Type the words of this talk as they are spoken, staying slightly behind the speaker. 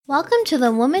Welcome to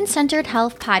the Woman-Centered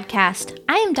Health Podcast.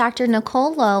 I am Dr.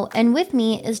 Nicole Lowe, and with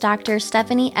me is Dr.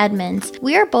 Stephanie Edmonds.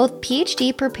 We are both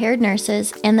PhD prepared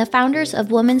nurses and the founders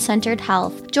of Woman-Centered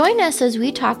Health. Join us as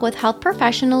we talk with health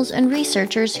professionals and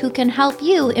researchers who can help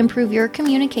you improve your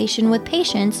communication with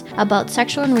patients about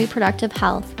sexual and reproductive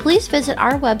health. Please visit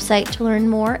our website to learn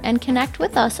more and connect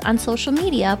with us on social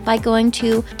media by going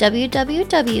to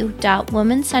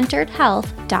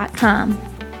www.womancenteredhealth.com.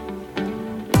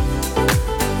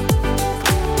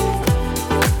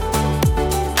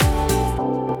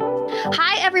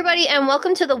 Everybody, and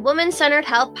welcome to the Woman-Centered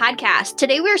Health Podcast.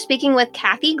 Today we are speaking with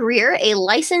Kathy Greer, a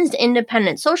licensed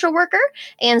independent social worker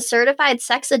and certified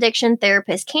sex addiction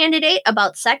therapist candidate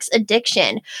about sex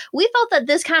addiction. We felt that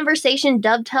this conversation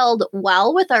dovetailed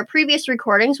well with our previous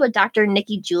recordings with Dr.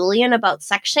 Nikki Julian about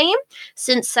sex shame,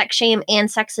 since sex shame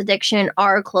and sex addiction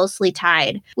are closely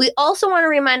tied. We also want to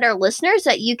remind our listeners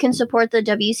that you can support the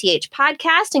WCH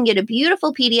podcast and get a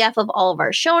beautiful PDF of all of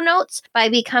our show notes by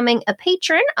becoming a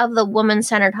patron of the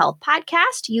Woman-Centered Health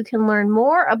Podcast. You can learn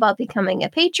more about becoming a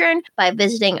patron by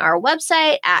visiting our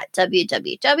website at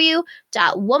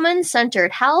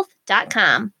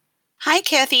www.womancenteredhealth.com. Hi,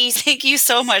 Kathy. Thank you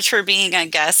so much for being a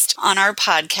guest on our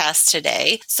podcast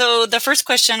today. So the first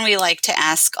question we like to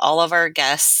ask all of our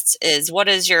guests is, what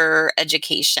is your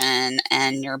education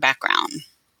and your background?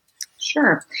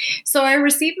 Sure. So I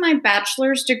received my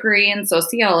bachelor's degree in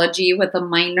sociology with a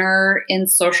minor in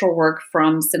social work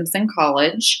from Simpson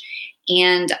College.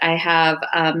 And I have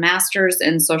a master's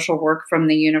in social work from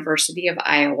the University of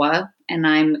Iowa. And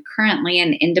I'm currently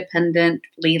an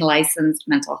independently licensed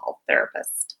mental health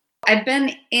therapist. I've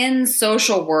been in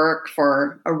social work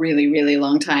for a really, really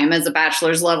long time as a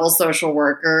bachelor's level social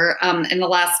worker. In the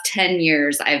last 10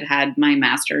 years, I've had my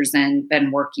master's and been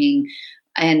working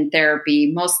in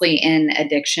therapy, mostly in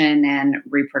addiction and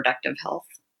reproductive health.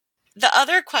 The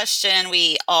other question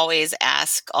we always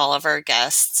ask all of our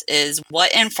guests is,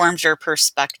 what informs your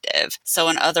perspective? So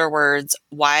in other words,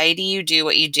 why do you do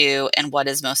what you do and what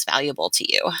is most valuable to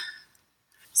you?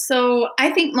 So I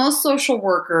think most social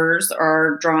workers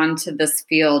are drawn to this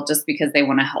field just because they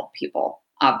want to help people.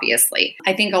 Obviously.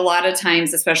 I think a lot of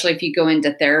times, especially if you go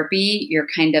into therapy, you're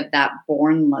kind of that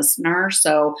born listener.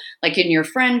 So like in your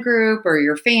friend group or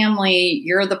your family,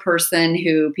 you're the person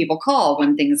who people call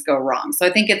when things go wrong. So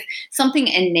I think it's something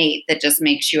innate that just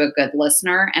makes you a good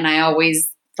listener. And I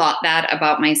always thought that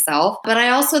about myself. But I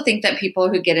also think that people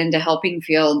who get into helping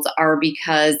fields are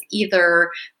because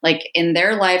either like in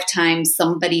their lifetime,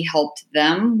 somebody helped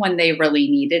them when they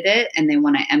really needed it and they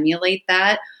want to emulate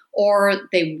that, or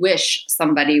they wish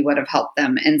somebody would have helped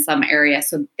them in some area,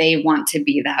 so they want to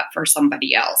be that for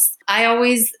somebody else. I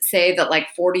always say that like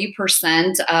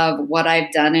 40% of what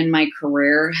I've done in my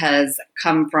career has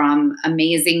come from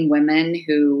amazing women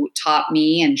who taught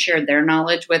me and shared their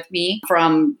knowledge with me,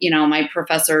 from, my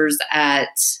professors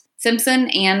at Simpson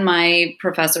and my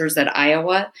professors at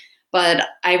Iowa. But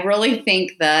I really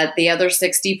think that the other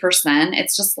 60%,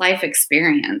 it's just life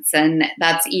experience. And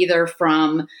that's either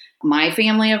from my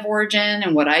family of origin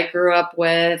and what I grew up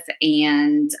with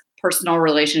and personal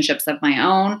relationships of my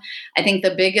own. I think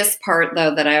the biggest part,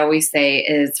 though, that I always say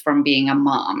is from being a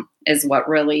mom is what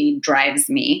really drives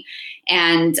me.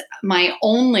 And my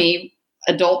only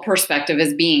adult perspective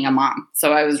is being a mom.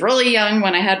 So I was really young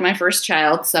when I had my first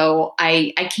child. So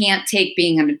I can't take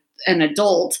being an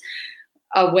adult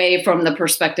away from the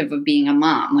perspective of being a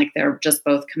mom. Like they're just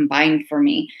both combined for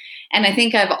me. And I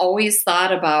think I've always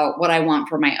thought about what I want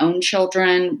for my own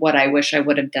children, what I wish I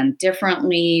would have done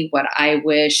differently, what I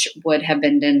wish would have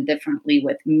been done differently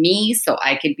with me so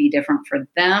I could be different for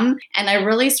them. And I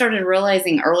really started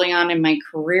realizing early on in my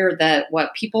career that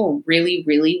what people really,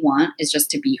 really want is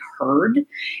just to be heard,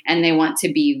 and they want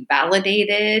to be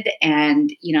validated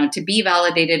and, to be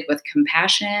validated with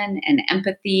compassion and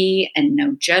empathy and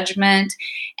no judgment.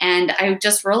 And I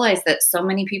just realized that so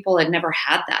many people had never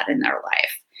had that in their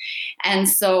life. And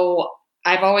so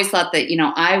I've always thought that,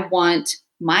 I want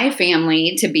my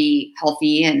family to be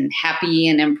healthy and happy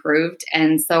and improved.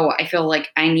 And so I feel like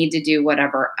I need to do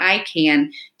whatever I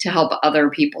can to help other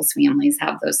people's families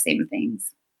have those same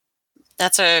things.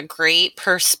 That's a great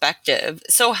perspective.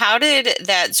 So how did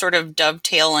that sort of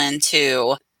dovetail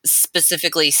into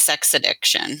specifically sex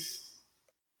addiction?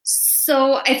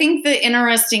 So I think the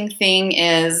interesting thing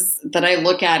is that I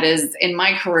look at is in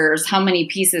my careers, how many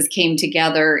pieces came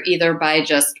together either by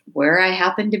just where I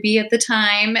happened to be at the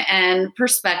time and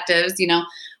perspectives.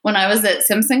 When I was at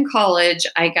Simpson College,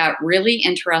 I got really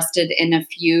interested in a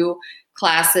few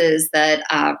classes that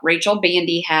Rachel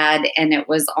Bandy had, and it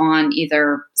was on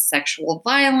either sexual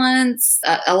violence,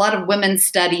 a lot of women's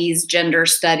studies, gender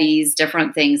studies,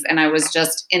 different things. And I was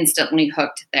just instantly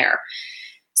hooked there.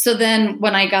 So then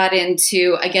when I got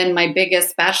into, again, my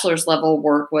biggest bachelor's level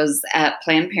work was at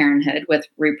Planned Parenthood with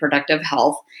reproductive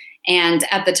health. And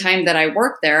at the time that I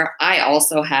worked there, I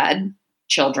also had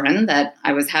children that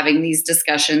I was having these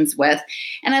discussions with.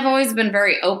 And I've always been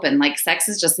very open. Like, sex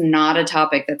is just not a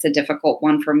topic that's a difficult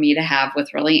one for me to have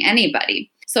with really anybody.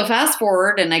 So fast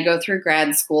forward, and I go through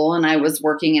grad school, and I was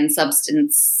working in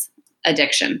substance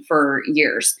addiction for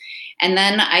years. And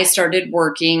then I started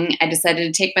working. I decided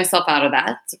to take myself out of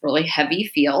that. It's a really heavy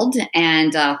field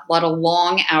and a lot of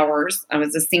long hours. I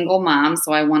was a single mom,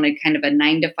 so I wanted kind of a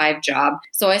 9-to-5 job.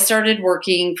 So I started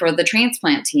working for the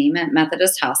transplant team at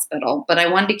Methodist Hospital, but I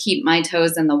wanted to keep my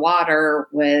toes in the water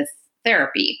with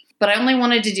therapy. But I only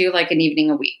wanted to do like an evening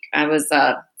a week. I was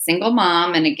a single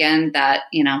mom. And again, that,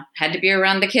 had to be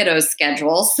around the kiddos'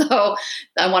 schedule. So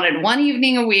I wanted one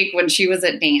evening a week when she was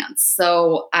at dance.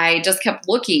 So I just kept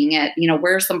looking at,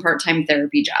 where are some part-time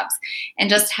therapy jobs, and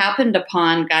just got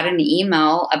an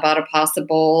email about a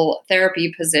possible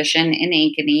therapy position in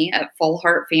Ankeny at Full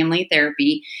Heart Family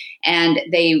Therapy. And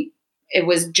it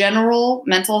was general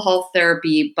mental health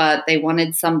therapy, but they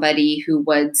wanted somebody who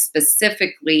would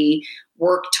specifically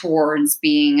work towards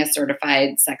being a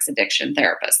certified sex addiction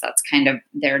therapist. That's kind of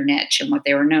their niche and what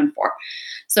they were known for.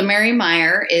 So Mary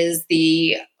Meyer is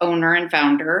the owner and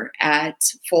founder at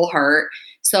Full Heart.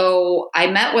 So I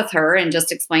met with her and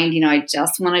just explained, I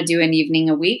just want to do an evening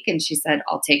a week. And she said,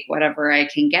 I'll take whatever I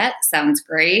can get. Sounds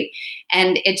great.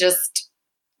 And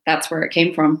that's where it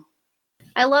came from.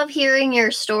 I love hearing your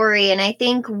story. And I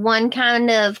think one kind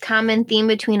of common theme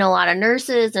between a lot of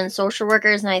nurses and social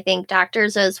workers, and I think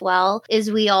doctors as well,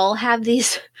 is we all have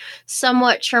these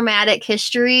somewhat traumatic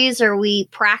histories, or we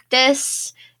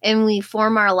practice and we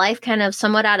form our life kind of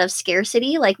somewhat out of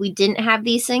scarcity. Like, we didn't have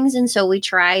these things, and so we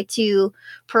try to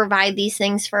provide these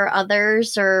things for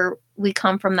others, or we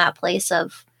come from that place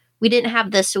of, we didn't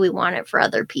have this, so we want it for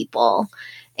other people.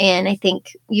 And I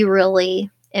think you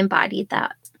really embodied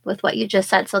that with what you just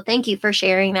said. So thank you for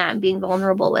sharing that and being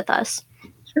vulnerable with us.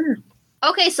 Sure.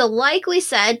 Okay, so like we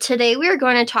said, today we are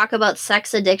going to talk about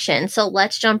sex addiction. So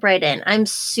let's jump right in. I'm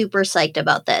super psyched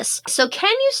about this. So can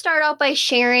you start out by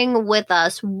sharing with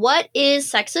us, what is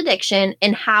sex addiction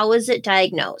and how is it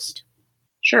diagnosed?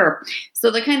 Sure. So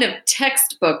the kind of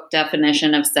textbook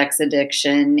definition of sex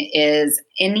addiction is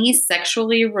any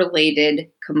sexually related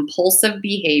compulsive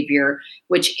behavior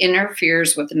which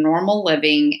interferes with normal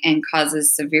living and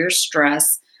causes severe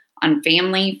stress on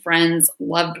family, friends,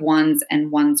 loved ones,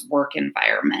 and one's work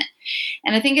environment.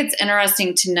 And I think it's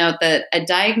interesting to note that a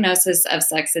diagnosis of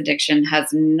sex addiction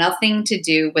has nothing to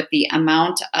do with the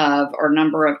amount of or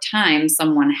number of times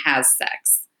someone has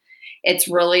sex. It's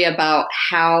really about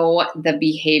how the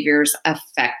behaviors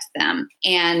affect them.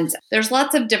 And there's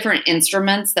lots of different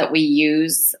instruments that we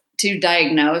use to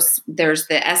diagnose. There's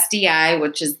the SDI,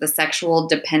 which is the Sexual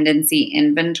Dependency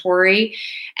Inventory,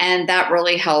 and that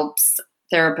really helps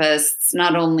therapists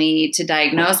not only to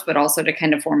diagnose, but also to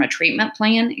kind of form a treatment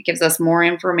plan. It gives us more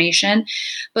information.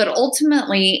 But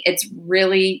ultimately, it's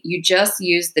really, you just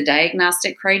use the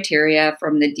diagnostic criteria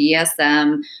from the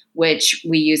DSM, which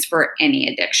we use for any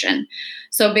addiction.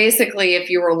 So basically, if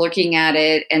you were looking at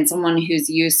it and someone who's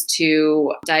used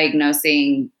to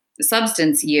diagnosing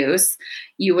substance use,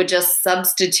 you would just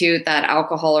substitute that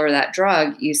alcohol or that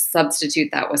drug, you substitute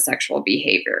that with sexual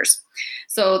behaviors.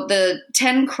 So the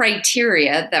 10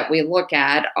 criteria that we look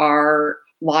at are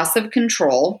loss of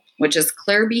control, which is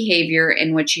clear behavior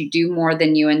in which you do more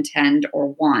than you intend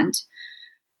or want.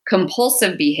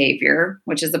 Compulsive behavior,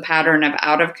 which is a pattern of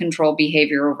out of control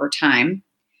behavior over time.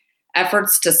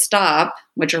 Efforts to stop,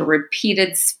 which are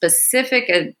repeated specific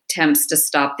attempts to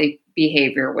stop the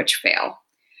behavior which fail.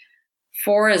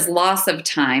 4 is loss of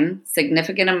time,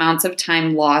 significant amounts of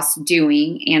time lost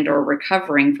doing and or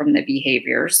recovering from the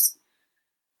behaviors.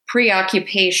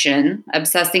 Preoccupation,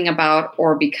 obsessing about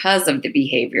or because of the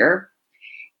behavior.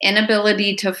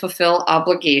 Inability to fulfill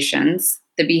obligations.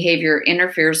 The behavior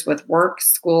interferes with work,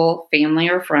 school, family,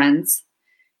 or friends.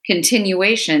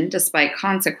 Continuation despite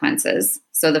consequences.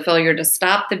 So the failure to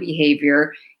stop the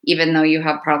behavior even though you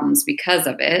have problems because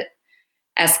of it.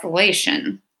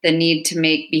 Escalation, the need to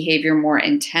make behavior more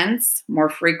intense, more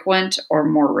frequent, or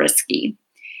more risky.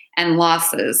 And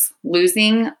losses,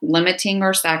 losing, limiting,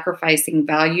 or sacrificing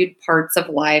valued parts of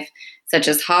life, such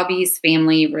as hobbies,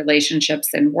 family, relationships,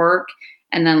 and work.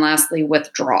 And then lastly,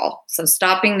 withdrawal. So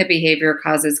stopping the behavior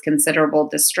causes considerable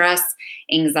distress,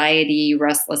 anxiety,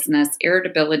 restlessness,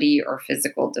 irritability, or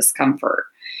physical discomfort.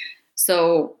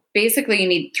 So basically, you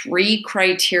need 3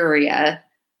 criteria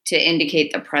to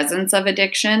indicate the presence of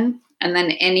addiction. And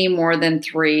then any more than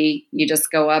 3, you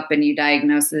just go up and you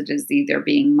diagnose it as either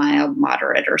being mild,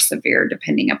 moderate, or severe,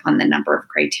 depending upon the number of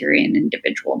criteria an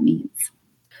individual meets.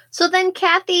 So then,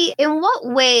 Kathy, in what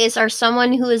ways are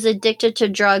someone who is addicted to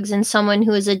drugs and someone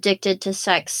who is addicted to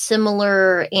sex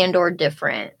similar and or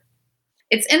different?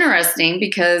 It's interesting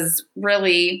because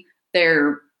really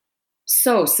they're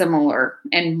so similar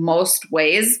in most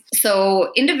ways.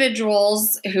 So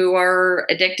individuals who are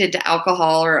addicted to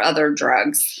alcohol or other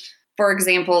drugs, for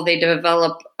example, they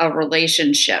develop a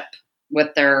relationship with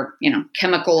their,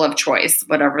 chemical of choice,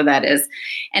 whatever that is.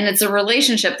 And it's a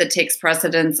relationship that takes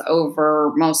precedence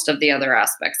over most of the other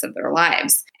aspects of their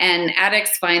lives. And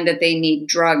addicts find that they need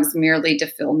drugs merely to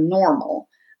feel normal.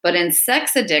 But in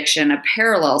sex addiction, a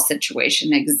parallel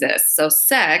situation exists. So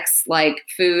sex, like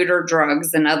food or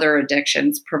drugs and other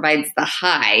addictions, provides the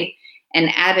high,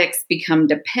 and addicts become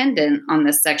dependent on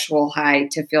the sexual high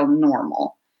to feel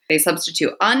normal. They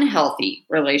substitute unhealthy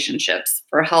relationships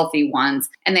for healthy ones,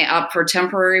 and they opt for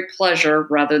temporary pleasure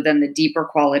rather than the deeper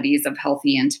qualities of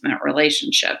healthy, intimate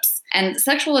relationships. And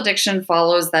sexual addiction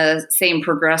follows the same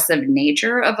progressive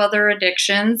nature of other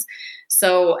addictions.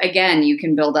 So again, you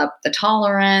can build up the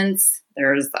tolerance.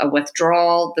 There's a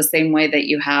withdrawal the same way that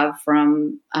you have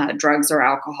from drugs or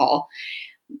alcohol.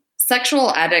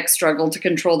 Sexual addicts struggle to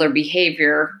control their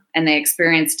behavior, and they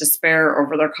experience despair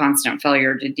over their constant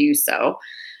failure to do so.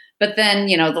 But then,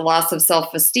 the loss of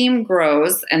self-esteem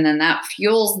grows, and then that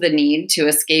fuels the need to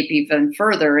escape even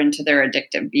further into their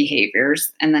addictive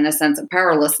behaviors. And then a sense of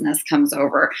powerlessness comes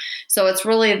over. So it's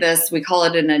really this, we call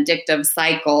it an addictive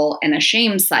cycle, and a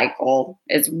shame cycle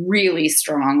is really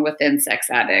strong within sex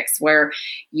addicts, where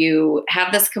you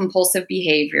have this compulsive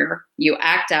behavior, you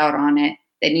act out on it,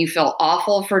 then you feel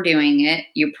awful for doing it.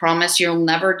 You promise you'll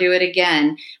never do it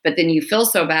again, but then you feel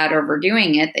so bad over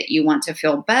doing it that you want to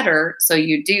feel better. So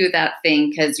you do that thing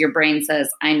because your brain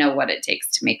says, I know what it takes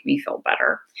to make me feel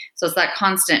better. So it's that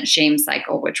constant shame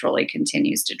cycle, which really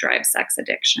continues to drive sex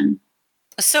addiction.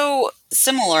 So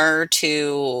similar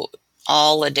to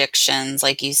all addictions,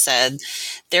 like you said,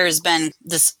 there's been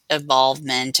this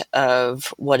evolvement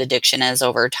of what addiction is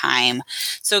over time.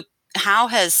 So how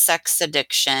has sex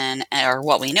addiction, or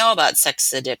what we know about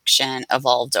sex addiction,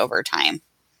 evolved over time?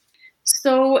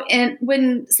 So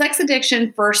when sex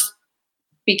addiction first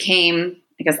became,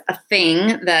 a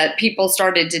thing that people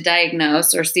started to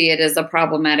diagnose or see it as a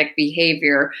problematic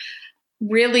behavior,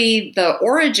 really the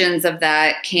origins of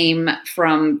that came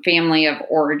from family of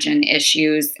origin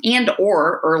issues and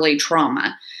or early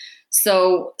trauma.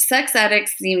 So sex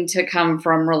addicts seem to come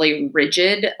from really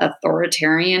rigid,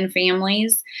 authoritarian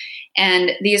families.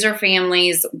 And these are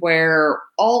families where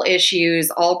all issues,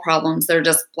 all problems, they're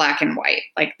just black and white.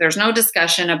 Like there's no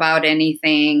discussion about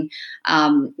anything.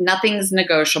 Nothing's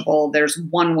negotiable. There's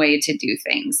one way to do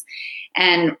things.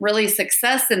 And really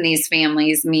success in these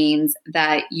families means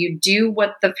that you do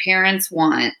what the parents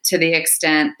want to the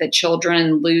extent that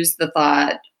children lose the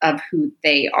thought of who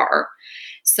they are.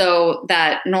 So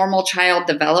that normal child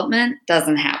development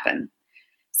doesn't happen.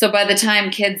 So by the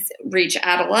time kids reach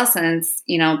adolescence,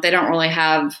 they don't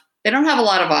have a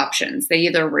lot of options. They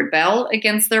either rebel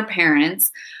against their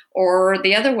parents, or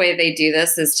the other way they do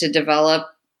this is to develop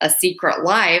a secret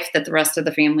life that the rest of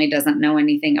the family doesn't know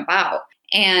anything about.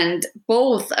 And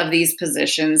both of these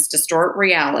positions distort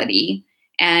reality,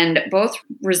 and both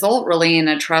result really in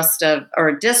a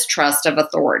distrust of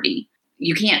authority.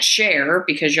 You can't share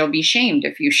because you'll be shamed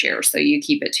if you share, so you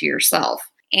keep it to yourself.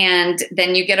 And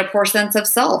then you get a poor sense of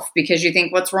self because you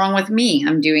think, what's wrong with me?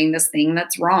 I'm doing this thing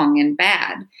that's wrong and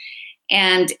bad.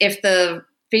 And if the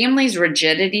family's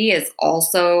rigidity is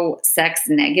also sex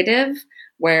negative,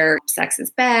 where sex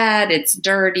is bad, it's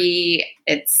dirty,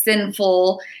 it's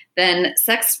sinful, then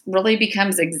sex really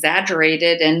becomes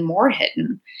exaggerated and more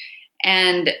hidden.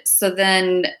 And so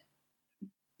then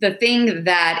the thing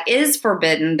that is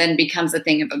forbidden then becomes a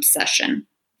thing of obsession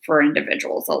for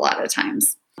individuals a lot of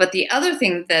times. But the other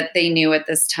thing that they knew at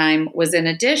this time was, in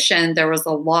addition, there was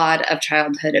a lot of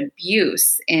childhood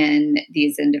abuse in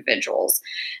these individuals.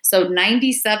 So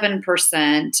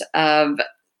 97% of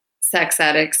sex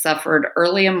addicts suffered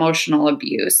early emotional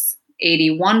abuse,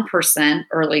 81%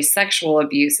 early sexual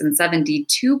abuse, and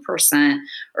 72%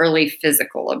 early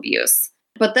physical abuse.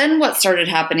 But then what started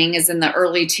happening is in the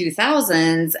early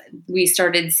 2000s, we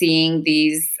started seeing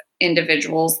these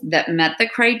individuals that met the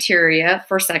criteria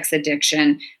for sex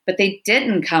addiction, but they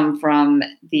didn't come from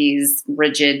these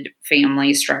rigid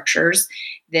family structures.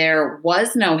 There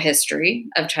was no history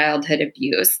of childhood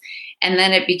abuse. And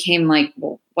then it became like,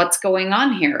 well, what's going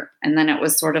on here? And then it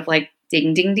was sort of like,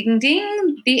 ding, ding, ding,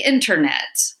 ding, the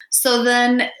internet. So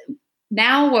then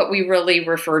now what we really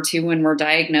refer to when we're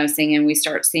diagnosing and we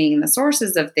start seeing the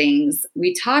sources of things,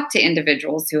 we talk to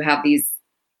individuals who have these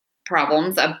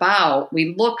problems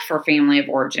we look for family of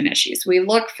origin issues. We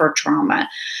look for trauma.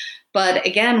 But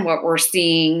again, what we're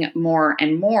seeing more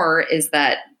and more is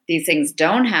that these things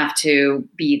don't have to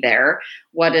be there.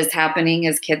 What is happening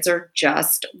is kids are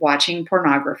just watching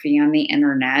pornography on the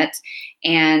internet,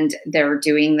 and they're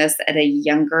doing this at a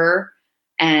younger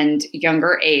and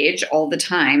younger age all the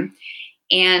time.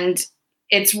 And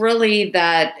it's really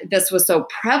that this was so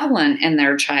prevalent in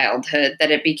their childhood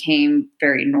that it became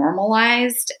very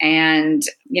normalized. And,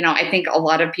 I think a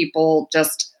lot of people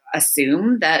just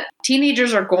assume that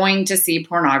teenagers are going to see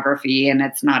pornography and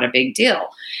it's not a big deal.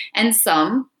 And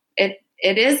some,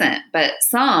 it isn't, but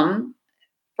some,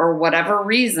 for whatever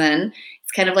reason,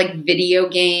 it's kind of like video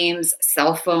games,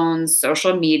 cell phones,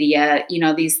 social media,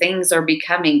 these things are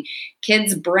becoming,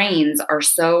 kids' brains are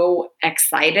so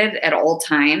excited at all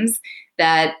times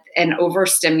and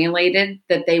overstimulated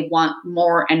that they want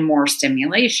more and more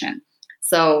stimulation.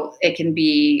 So it can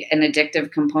be an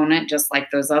addictive component, just like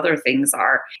those other things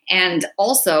are. And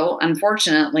also,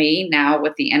 unfortunately, now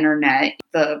with the internet,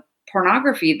 the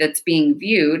pornography that's being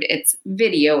viewed, it's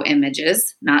video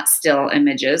images, not still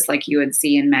images like you would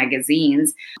see in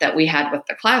magazines that we had with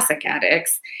the classic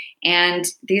addicts. And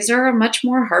these are a much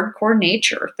more hardcore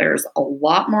nature. There's a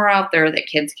lot more out there that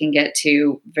kids can get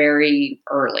to very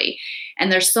early.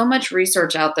 And there's so much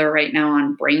research out there right now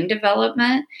on brain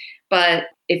development. But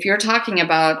if you're talking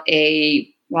about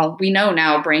we know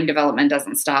now brain development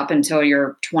doesn't stop until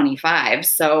you're 25.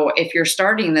 So if you're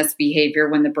starting this behavior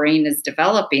when the brain is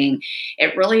developing,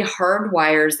 it really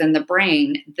hardwires in the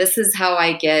brain. This is how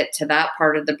I get to that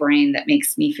part of the brain that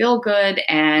makes me feel good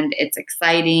and it's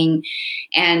exciting.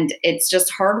 And it's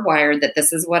just hardwired that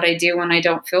this is what I do when I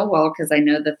don't feel well because I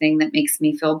know the thing that makes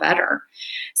me feel better.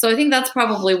 So I think that's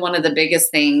probably one of the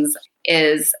biggest things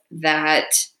is that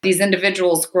these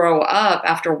individuals grow up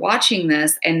after watching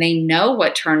this and they know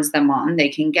what turns them on. They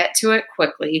can get to it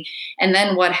quickly. And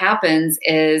then what happens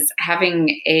is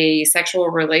having a sexual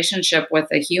relationship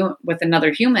with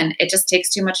another human, it just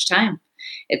takes too much time.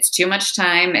 It's too much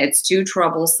time. It's too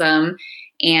troublesome.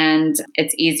 And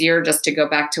it's easier just to go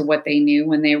back to what they knew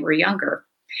when they were younger.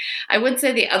 I would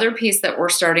say the other piece that we're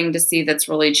starting to see that's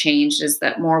really changed is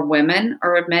that more women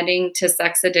are admitting to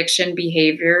sex addiction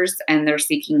behaviors and they're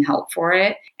seeking help for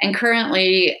it. And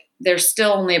currently, there's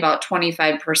still only about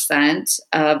 25%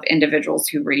 of individuals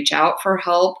who reach out for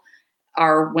help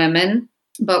are women.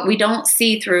 But we don't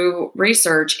see through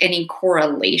research any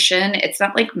correlation. It's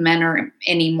not like men are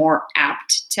any more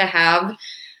apt to have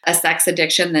a sex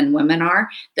addiction than women are.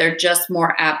 They're just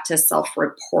more apt to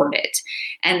self-report it.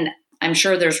 And I'm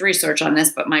sure there's research on this,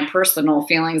 but my personal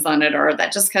feelings on it are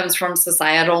that just comes from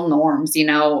societal norms.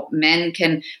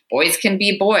 Boys can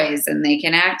be boys and they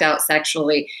can act out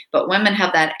sexually, but women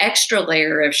have that extra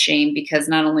layer of shame because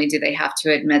not only do they have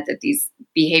to admit that these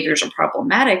behaviors are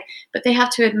problematic, but they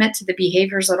have to admit to the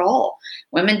behaviors at all.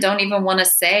 Women don't even want to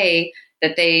say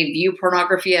that they view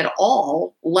pornography at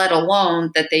all, let alone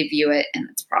that they view it and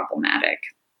it's problematic.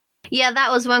 Yeah,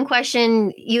 that was one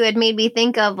question you had made me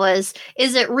think of was,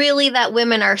 is it really that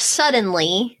women are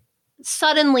suddenly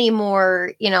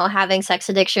more, having sex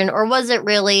addiction, or was it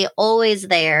really always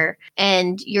there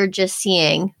and you're just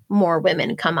seeing more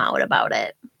women come out about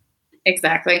it?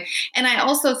 Exactly. And I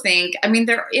also think,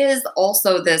 there is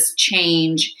also this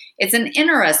change. It's an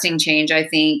interesting change, I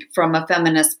think, from a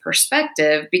feminist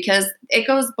perspective, because it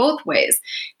goes both ways.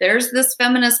 There's this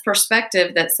feminist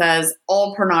perspective that says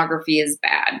all pornography is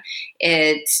bad.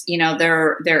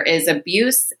 There is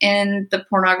abuse in the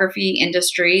pornography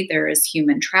industry. There is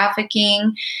human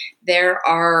trafficking. There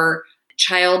are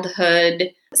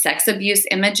childhood sex abuse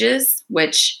images,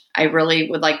 which I really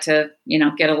would like to,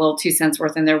 get a little 2 cents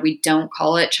worth in there. We don't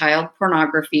call it child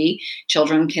pornography.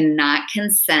 Children cannot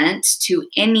consent to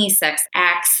any sex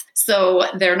acts, so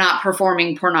they're not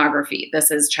performing pornography. This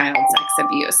is child sex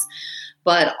abuse.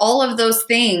 But all of those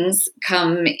things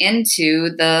come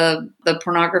into the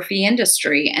pornography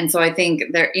industry. And so I think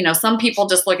there, some people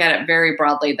just look at it very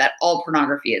broadly that all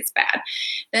pornography is bad.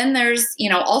 Then there's,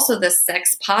 also this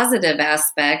sex positive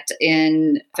aspect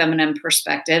in feminine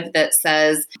perspective that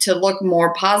says to look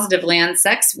more positively on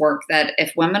sex work, that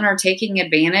if women are taking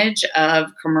advantage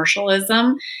of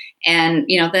commercialism and,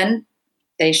 then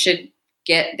they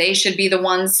should be the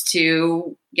ones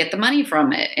to get the money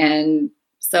from it. And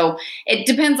so it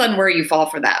depends on where you fall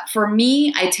for that. For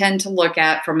me, I tend to look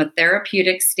at from a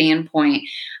therapeutic standpoint,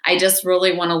 I just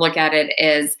really want to look at it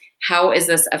as how is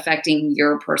this affecting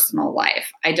your personal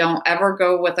life? I don't ever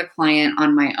go with a client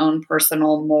on my own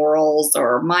personal morals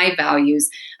or my values.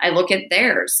 I look at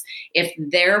theirs. If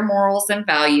their morals and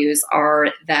values are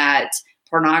that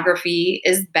pornography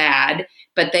is bad,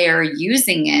 but they are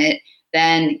using it,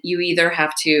 then you either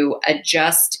have to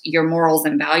adjust your morals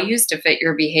and values to fit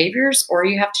your behaviors, or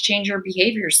you have to change your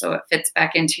behavior so it fits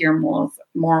back into your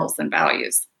morals and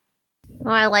values.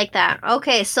 Oh, I like that.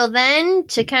 Okay, so then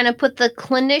to kind of put the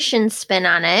clinician spin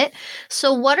on it,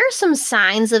 so what are some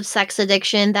signs of sex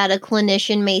addiction that a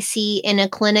clinician may see in a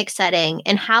clinic setting,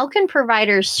 and how can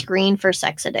providers screen for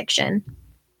sex addiction?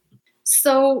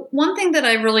 So one thing that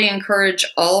I really encourage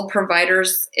all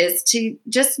providers is to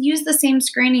just use the same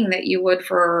screening that you would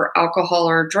for alcohol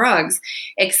or drugs,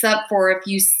 except for if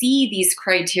you see these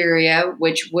criteria,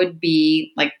 which would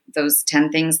be like those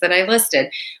 10 things that I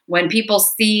listed. When people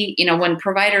see, when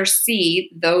providers see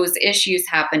those issues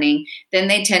happening, then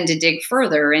they tend to dig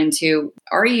further into,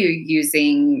 are you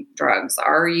using drugs?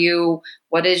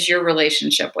 What is your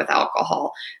relationship with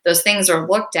alcohol? Those things are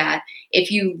looked at.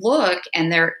 If you look and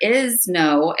there is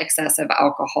no excessive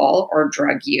alcohol or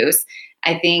drug use,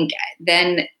 I think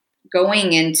then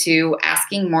going into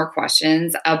asking more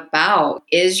questions about,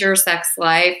 is your sex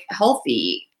life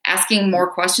healthy? Asking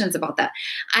more questions about that.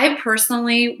 I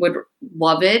personally would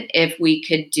love it if we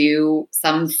could do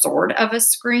some sort of a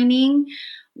screening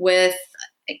with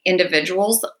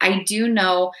individuals. I do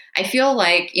know, I feel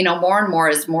like, more and more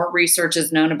as more research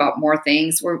is known about more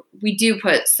things, we do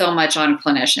put so much on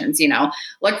clinicians,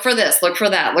 look for this, look for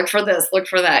that, look for this, look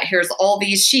for that. Here's all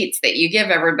these sheets that you give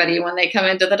everybody when they come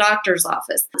into the doctor's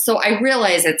office. So I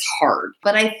realize it's hard,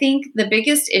 but I think the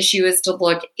biggest issue is to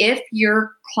look if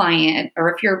your client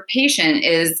or if your patient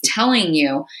is telling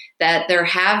you that they're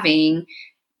having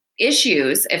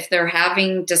issues, if they're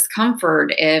having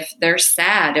discomfort, if they're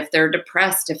sad, if they're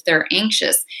depressed, if they're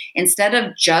anxious, instead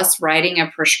of just writing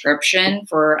a prescription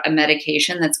for a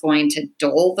medication that's going to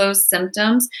dull those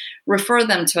symptoms, refer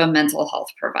them to a mental health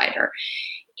provider.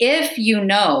 If you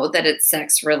know that it's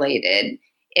sex related,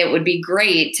 it would be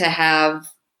great to have,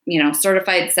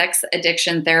 certified sex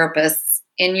addiction therapists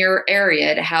in your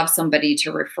area to have somebody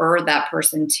to refer that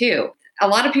person to. A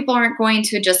lot of people aren't going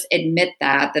to just admit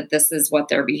that this is what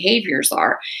their behaviors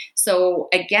are. So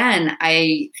again,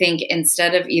 I think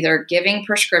instead of either giving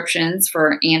prescriptions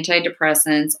for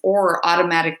antidepressants or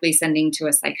automatically sending to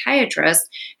a psychiatrist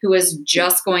who is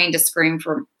just going to screen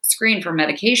for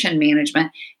medication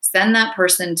management, send that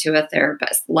person to a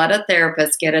therapist. Let a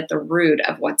therapist get at the root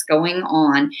of what's going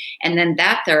on. And then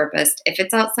that therapist, if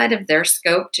it's outside of their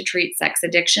scope to treat sex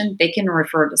addiction, they can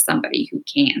refer to somebody who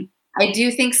can. I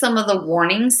do think some of the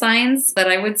warning signs that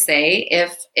I would say,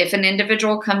 if an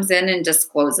individual comes in and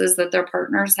discloses that their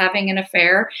partner is having an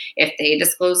affair, if they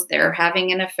disclose they're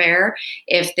having an affair,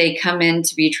 if they come in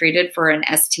to be treated for an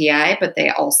STI, but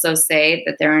they also say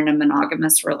that they're in a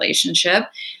monogamous relationship,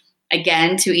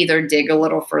 again, to either dig a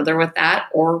little further with that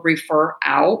or refer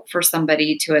out for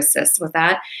somebody to assist with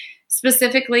that.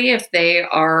 Specifically, if they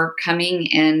are coming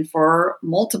in for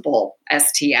multiple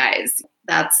STIs.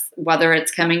 That's whether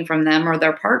it's coming from them or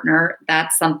their partner,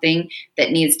 that's something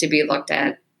that needs to be looked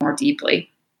at more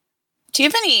deeply. Do you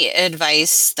have any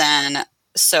advice then?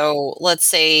 So let's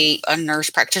say a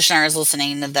nurse practitioner is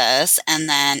listening to this, and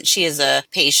then she is a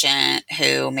patient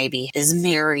who maybe is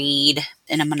married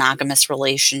in a monogamous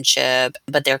relationship,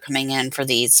 but they're coming in for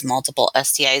these multiple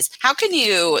STIs. How can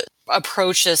you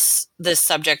approach this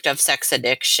subject of sex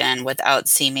addiction without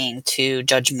seeming too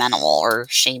judgmental or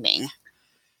shaming?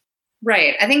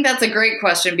 Right. I think that's a great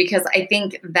question because I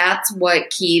think that's what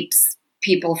keeps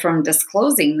people from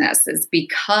disclosing this is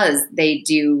because they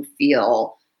do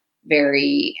feel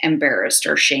very embarrassed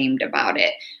or shamed about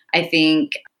it. I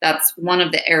think that's one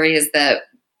of the areas that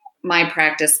my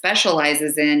practice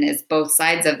specializes in is both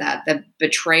sides of that, the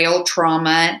betrayal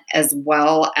trauma as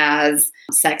well as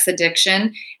sex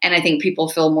addiction. And I think people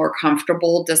feel more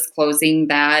comfortable disclosing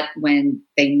that when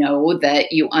they know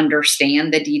that you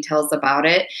understand the details about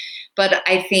it. But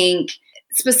I think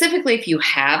specifically if you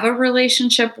have a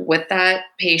relationship with that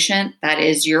patient, that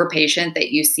is your patient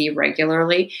that you see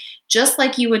regularly, just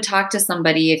like you would talk to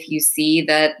somebody if you see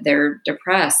that they're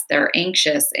depressed, they're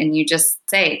anxious, and you just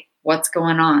say, what's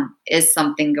going on? Is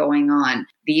something going on?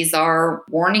 These are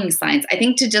warning signs. I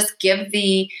think to just give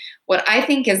what I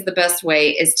think is the best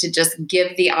way is to just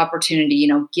give the opportunity,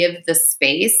 give the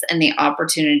space and the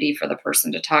opportunity for the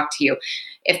person to talk to you.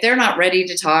 If they're not ready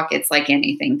to talk, it's like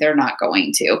anything, they're not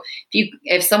going to.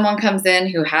 If someone comes in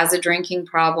who has a drinking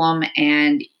problem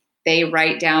and they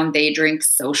write down they drink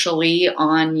socially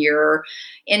on your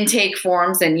intake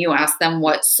forms and you ask them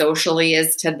what socially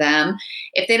is to them,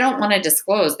 if they don't want to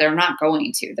disclose, they're not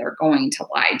going to. They're going to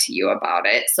lie to you about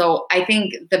it. So I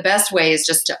think the best way is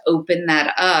just to open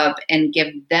that up and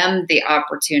give them the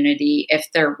opportunity, if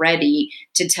they're ready,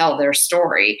 to tell their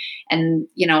story. And,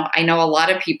 I know a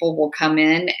lot of people will come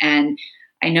in, and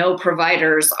I know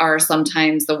providers are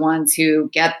sometimes the ones who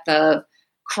get the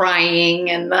crying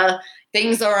and the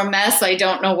things are a mess, I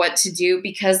don't know what to do,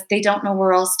 because they don't know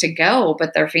where else to go.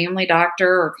 But their family doctor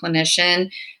or clinician,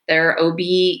 their OB,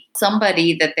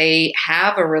 somebody that they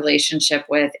have a relationship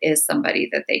with, is somebody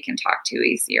that they can talk to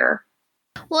easier.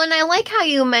 Well, and I like how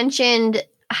you mentioned,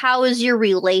 how is your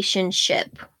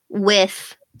relationship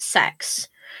with sex?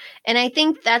 And I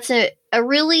think that's a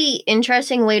really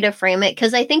interesting way to frame it,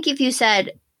 because I think if you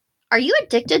said, are you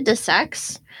addicted to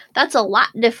sex? That's a lot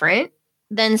different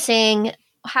than saying,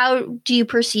 how do you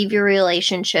perceive your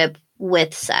relationship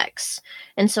with sex?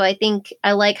 And so I think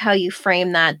I like how you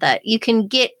frame that you can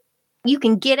get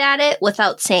at it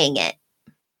without saying it.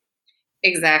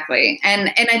 Exactly.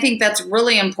 And I think that's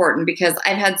really important, because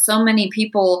I've had so many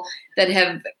people that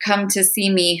have come to see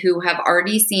me who have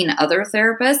already seen other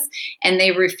therapists, and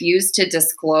they refuse to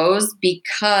disclose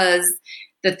because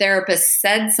the therapist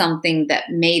said something that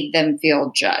made them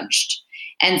feel judged.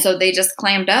 And so they just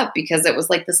clammed up, because it was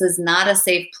like, this is not a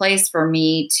safe place for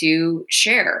me to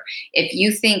share. If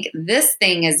you think this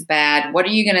thing is bad, what are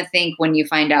you going to think when you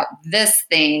find out this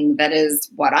thing that is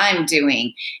what I'm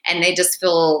doing? And they just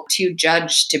feel too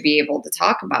judged to be able to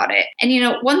talk about it. And,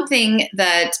 one thing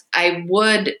that I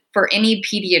would, for any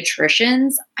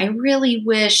pediatricians, I really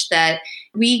wish that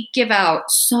we give out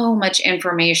so much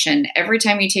information. Every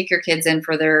time you take your kids in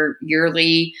for their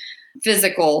yearly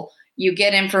physical, you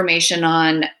get information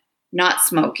on not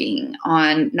smoking,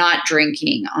 on not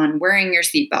drinking, on wearing your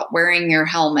seatbelt, wearing your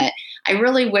helmet. I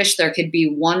really wish there could be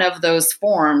one of those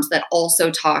forms that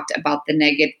also talked about the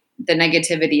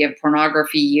negativity of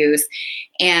pornography use,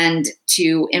 and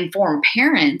to inform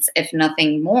parents, if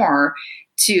nothing more,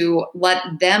 to let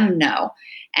them know.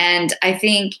 And I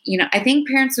think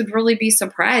parents would really be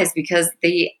surprised, because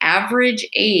the average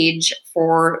age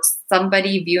for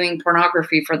somebody viewing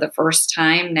pornography for the first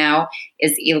time now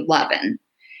is 11.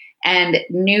 And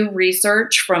new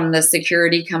research from the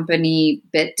security company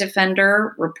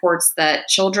Bitdefender reports that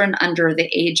children under the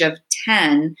age of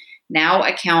 10 now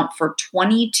account for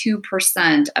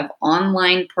 22% of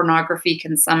online pornography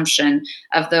consumption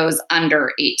of those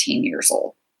under 18 years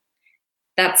old.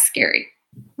 That's scary.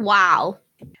 Wow.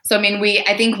 So,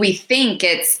 I think we think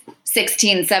it's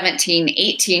 16, 17,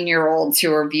 18-year-olds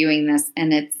who are viewing this.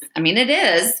 And it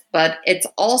is, but it's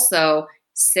also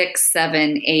 6,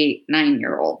 7, 8,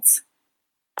 9-year-olds.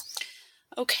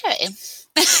 Okay.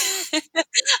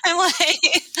 I'm like,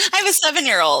 I have a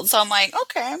 7-year-old, so I'm like,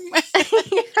 okay.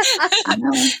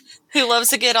 Who loves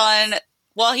to get on,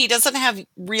 well, he doesn't have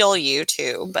real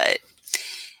YouTube, but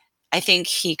I think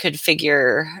he could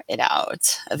figure it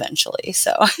out eventually.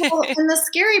 So, well, and the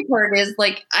scary part is,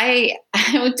 like, I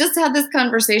just had this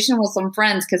conversation with some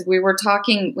friends, because we were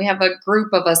talking. We have a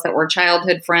group of us that were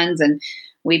childhood friends, and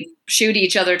we shoot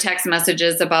each other text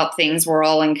messages about things. We're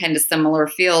all in kind of similar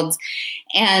fields.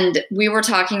 And we were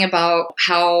talking about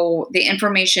how the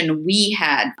information we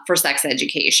had for sex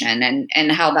education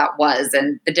and how that was,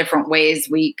 and the different ways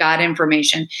we got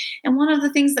information. And one of the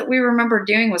things that we remember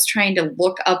doing was trying to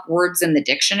look up words in the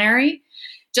dictionary,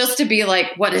 just to be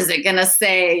like, what is it going to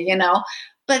say,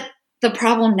 But the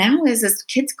problem now is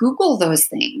kids Google those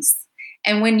things.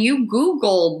 And when you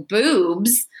Google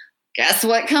boobs, guess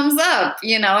what comes up?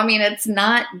 It's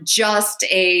not just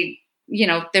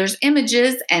there's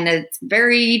images, and it's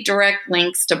very direct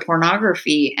links to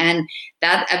pornography. And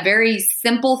that a very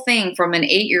simple thing from an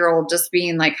 8-year-old just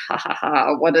being like, ha ha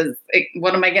ha, what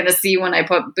am I going to see when I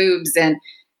put boobs in?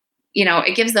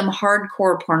 It gives them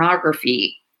hardcore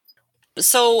pornography.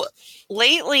 So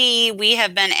lately, we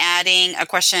have been adding a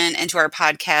question into our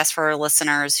podcast for our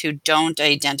listeners who don't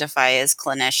identify as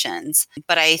clinicians.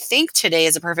 But I think today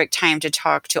is a perfect time to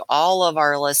talk to all of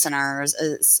our listeners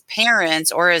as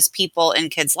parents or as people in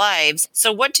kids' lives.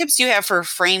 So what tips do you have for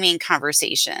framing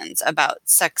conversations about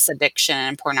sex addiction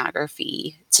and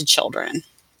pornography to children?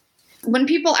 When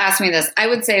people ask me this, I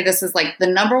would say this is like the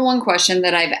number one question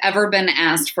that I've ever been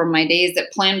asked from my days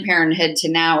at Planned Parenthood to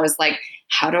now is like,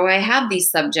 how do I have these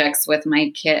subjects with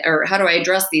my kid, or how do I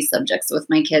address these subjects with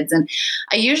my kids? And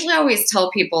I usually always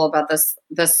tell people about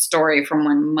this story from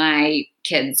when my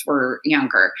kids were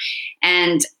younger.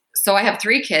 And so I have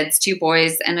 3 kids, 2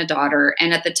 boys and a daughter.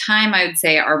 And at the time, I would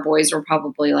say our boys were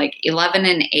probably like 11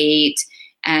 and 8,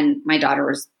 and my daughter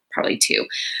was probably 2.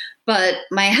 But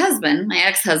my husband, my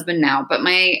ex-husband now, but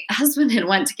my husband had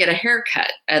went to get a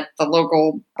haircut at the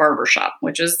local barber shop,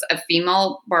 which is a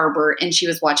female barber, and she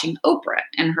was watching Oprah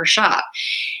in her shop.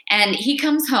 And he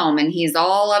comes home and he's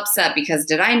all upset because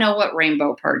did I know what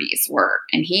rainbow parties were?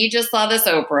 And he just saw this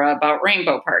Oprah about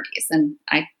rainbow parties. And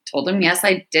I told him, yes,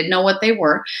 I did know what they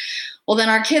were. Well, then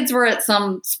our kids were at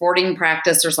some sporting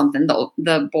practice or something,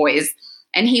 the boys,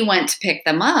 and he went to pick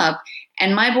them up.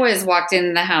 And my boys walked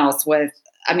in the house with,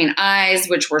 eyes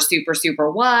which were super, super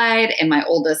wide. And my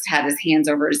oldest had his hands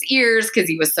over his ears because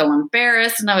he was so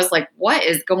embarrassed. And I was like, what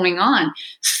is going on?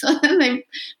 So then they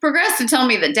progressed to tell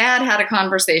me that Dad had a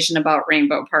conversation about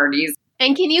rainbow parties.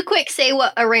 And can you quick say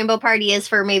what a rainbow party is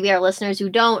for maybe our listeners who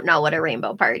don't know what a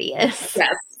rainbow party is?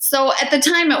 Yes. So at the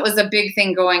time, it was a big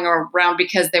thing going around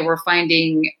because they were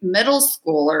finding middle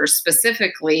schoolers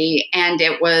specifically, and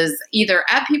it was either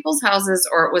at people's houses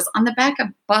or it was on the back of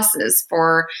buses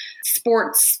for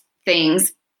sports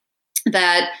things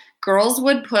that girls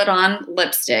would put on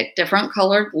lipstick, different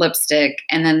colored lipstick,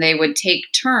 and then they would take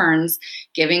turns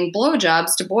giving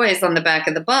blowjobs to boys on the back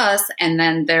of the bus. And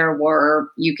then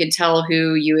you could tell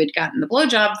who you had gotten the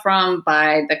blowjob from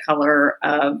by the color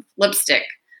of lipstick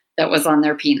that was on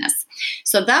their penis.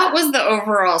 So that was the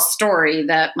overall story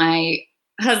that my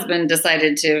husband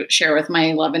decided to share with my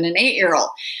 11 and 8-year-old.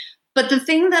 But the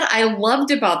thing that I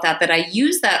loved about that I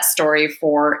used that story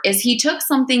for, is he took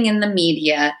something in the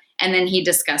media and then he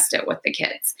discussed it with the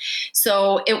kids.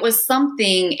 So it was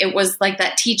like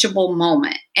that teachable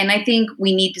moment. And I think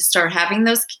we need to start having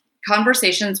those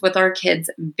conversations with our kids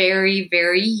very,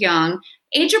 very young,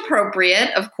 age appropriate,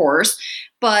 of course,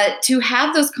 but to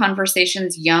have those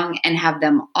conversations young and have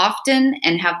them often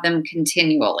and have them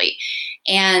continually.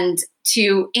 And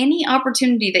to any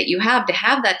opportunity that you have to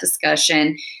have that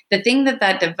discussion, the thing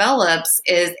that develops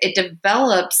is it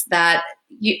develops that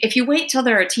if you wait till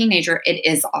they're a teenager, it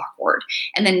is awkward.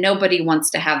 And then nobody wants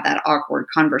to have that awkward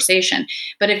conversation.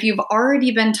 But if you've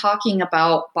already been talking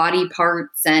about body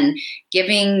parts and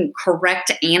giving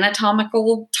correct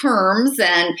anatomical terms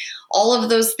and all of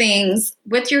those things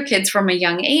with your kids from a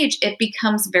young age, it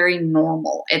becomes very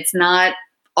normal. It's not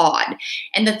odd.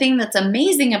 And the thing that's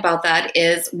amazing about that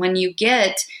is when you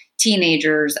get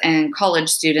teenagers and college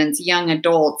students, young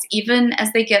adults, even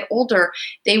as they get older,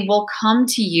 they will come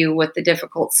to you with the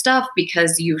difficult stuff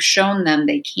because you've shown them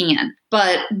they can.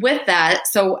 But with that,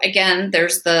 so again,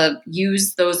 there's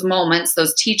use those moments,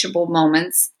 those teachable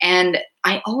moments. And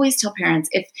I always tell parents,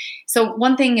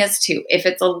 one thing is too, if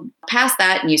it's past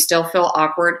that and you still feel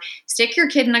awkward, stick your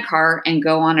kid in a car and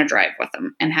go on a drive with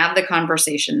them and have the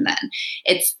conversation then.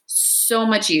 It's so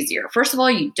much easier. First of all,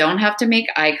 you don't have to make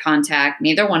eye contact.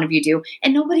 Neither one of you do.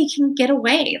 And nobody can get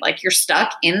away. Like you're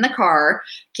stuck in the car.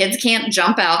 Kids can't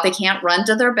jump out. They can't run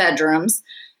to their bedrooms.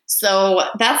 So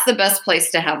that's the best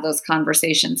place to have those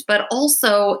conversations. But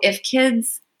also if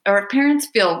parents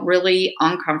feel really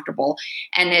uncomfortable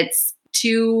and it's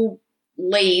too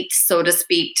late, so to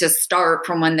speak, to start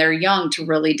from when they're young to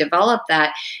really develop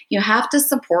that, you have to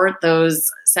support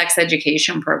those sex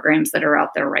education programs that are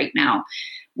out there right now.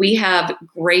 We have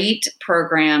great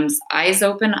programs, Eyes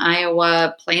Open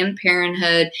Iowa, Planned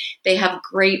Parenthood. They have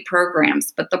great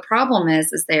programs. But the problem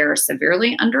is they are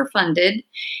severely underfunded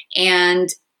and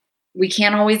we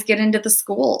can't always get into the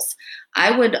schools.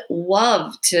 I would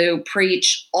love to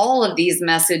preach all of these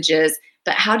messages,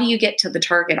 but how do you get to the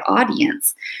target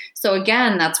audience? So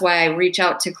again, that's why I reach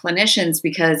out to clinicians,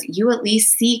 because you at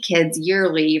least see kids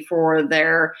yearly for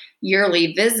their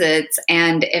yearly visits.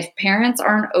 And if parents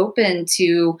aren't open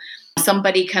to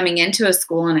somebody coming into a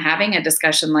school and having a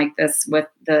discussion like this with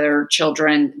their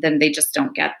children, then they just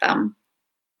don't get them.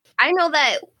 I know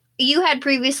that you had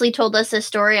previously told us this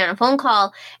story on a phone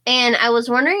call, and I was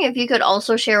wondering if you could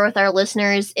also share with our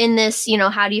listeners in this,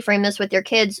 how do you frame this with your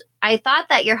kids? I thought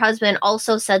that your husband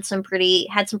also had some pretty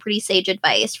sage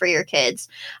advice for your kids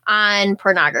on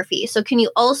pornography. So can you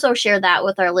also share that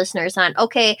with our listeners on,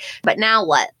 okay, but now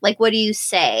what? Like, what do you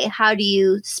say? How do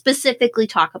you specifically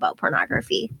talk about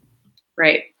pornography?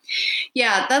 Right.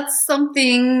 Yeah, that's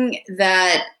something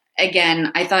that,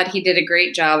 again, I thought he did a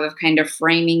great job of kind of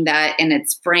framing that, and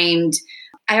it's framed.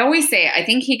 I always say, I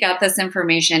think he got this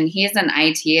information. He is an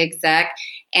IT exec,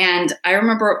 And I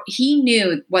remember he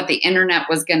knew what the internet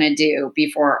was going to do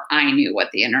before I knew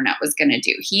what the internet was going to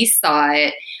do. He saw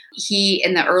it. He,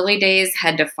 in the early days,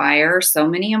 had to fire so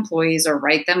many employees or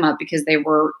write them up because they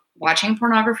were watching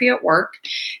pornography at work.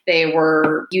 They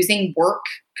were using work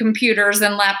computers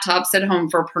and laptops at home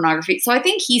for pornography. So I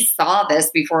think he saw this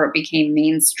before it became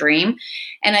mainstream.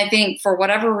 And I think for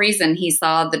whatever reason, he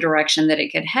saw the direction that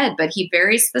it could head. But he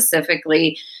very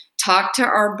specifically talked to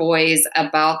our boys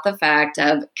about the fact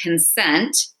of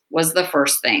consent was the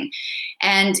first thing.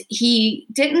 And he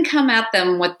didn't come at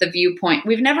them with the viewpoint.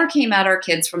 We've never came at our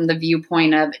kids from the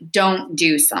viewpoint of don't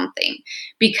do something,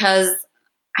 because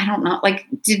I don't know, like,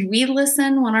 did we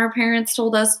listen when our parents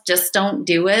told us just don't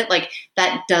do it? Like,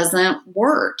 that doesn't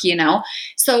work, you know?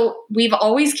 So we've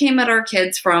always came at our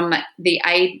kids from the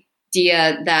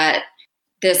idea that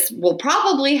this will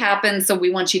probably happen, so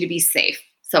we want you to be safe.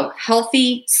 So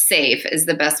healthy, safe is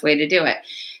the best way to do it.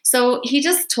 So he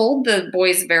just told the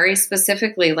boys very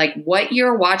specifically, like, what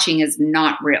you're watching is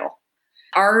not real.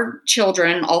 Our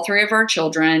children, all three of our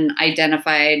children,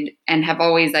 identified and have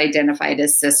always identified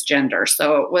as cisgender.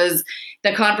 So it was,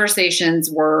 the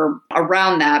conversations were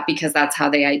around that because that's how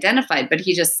they identified. But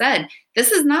he just said,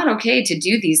 this is not okay to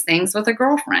do these things with a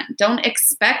girlfriend. Don't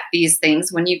expect these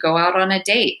things when you go out on a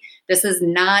date. This is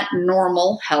not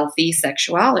normal, healthy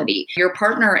sexuality. Your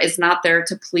partner is not there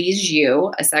to please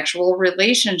you. A sexual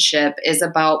relationship is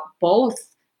about both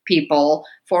people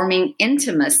forming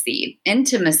intimacy.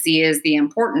 Intimacy is the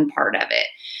important part of it.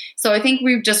 So I think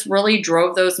we've just really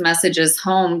drove those messages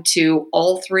home to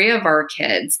all three of our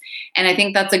kids. And I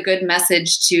think that's a good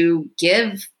message to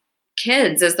give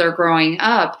kids as they're growing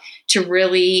up, to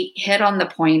really hit on the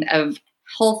point of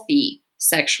healthy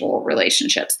sexual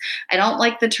relationships. I don't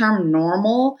like the term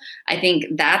normal. I think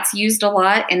that's used a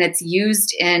lot, and it's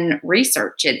used in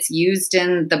research. It's used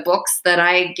in the books that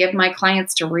I give my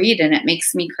clients to read, and it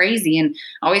makes me crazy. And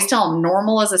I always tell them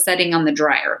normal is a setting on the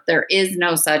dryer. There is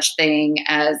no such thing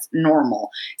as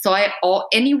normal. So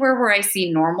anywhere where I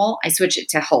see normal, I switch it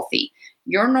to healthy.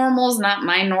 Your normal is not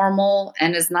my normal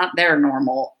and is not their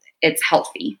normal. It's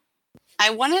healthy. I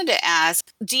wanted to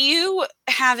ask, do you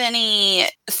have any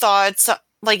thoughts,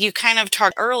 like you kind of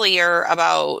talked earlier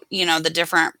about, the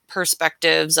different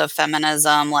perspectives of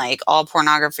feminism, like all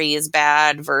pornography is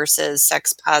bad versus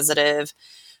sex positive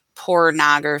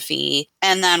pornography,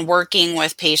 and then working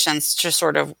with patients to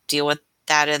sort of deal with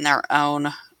that in their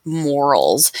own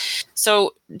morals.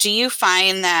 So do you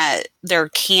find that there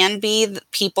can be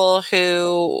people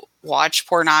who watch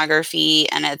pornography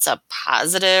and it's a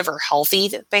positive or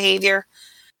healthy behavior?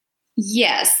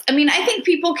 Yes. I mean, I think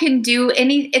people can do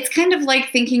it's kind of like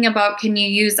thinking about, can you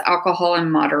use alcohol in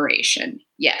moderation?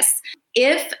 Yes.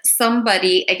 If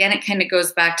somebody, again, it kind of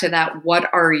goes back to that, what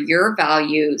are your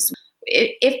values?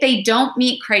 If they don't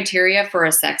meet criteria for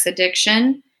a sex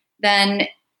addiction, then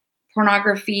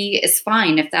pornography is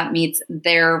fine if that meets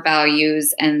their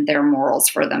values and their morals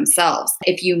for themselves.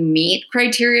 If you meet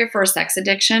criteria for a sex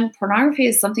addiction, pornography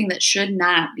is something that should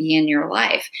not be in your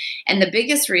life. And the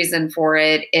biggest reason for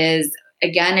it is,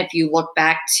 again, if you look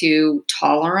back to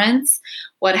tolerance,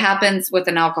 what happens with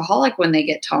an alcoholic when they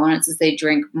get tolerance is they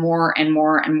drink more and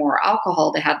more and more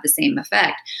alcohol to have the same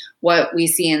effect. What we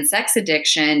see in sex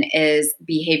addiction is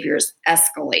behaviors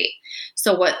escalate.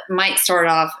 So what might start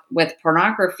off with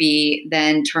pornography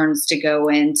then turns to go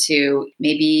into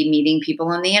maybe meeting people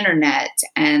on the internet,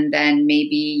 and then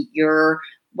maybe you're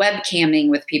webcamming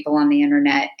with people on the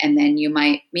internet, and then you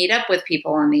might meet up with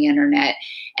people on the internet.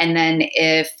 And then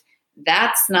if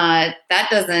that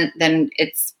doesn't, then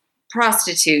it's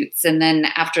prostitutes. And then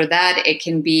after that, it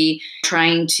can be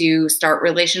trying to start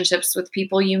relationships with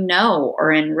people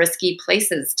or in risky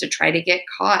places to try to get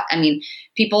caught. I mean,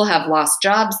 people have lost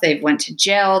jobs. They've went to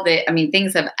jail.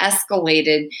 Things have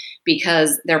escalated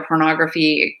because their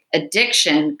pornography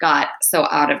addiction got so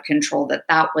out of control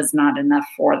that was not enough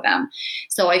for them.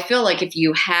 So I feel like if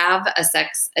you have a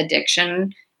sex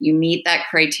addiction, you meet that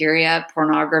criteria,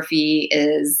 pornography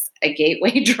is a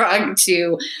gateway drug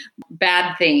to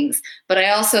bad things. But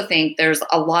I also think there's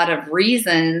a lot of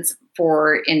reasons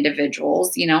for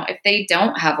individuals, if they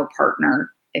don't have a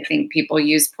partner. I think people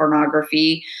use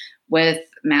pornography with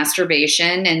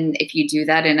masturbation. And if you do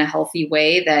that in a healthy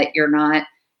way, that you're not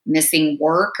missing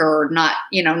work or not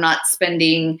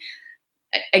spending.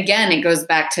 Again, it goes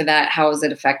back to that. How is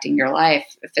it affecting your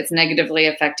life? If it's negatively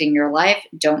affecting your life,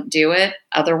 don't do it.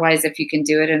 Otherwise, if you can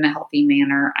do it in a healthy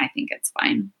manner, I think it's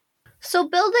fine. So,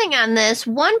 building on this,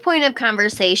 one point of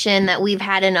conversation that we've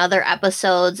had in other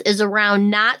episodes is around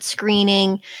not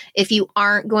screening if you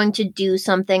aren't going to do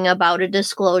something about a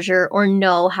disclosure or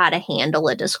know how to handle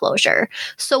a disclosure.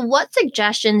 So, what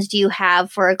suggestions do you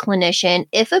have for a clinician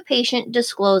if a patient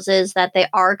discloses that they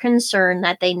are concerned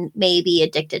that they may be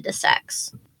addicted to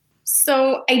sex?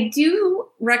 So, I do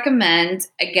recommend,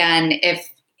 again, if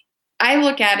I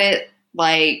look at it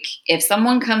like if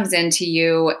someone comes into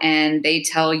you and they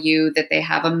tell you that they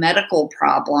have a medical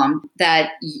problem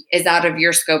that is out of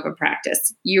your scope of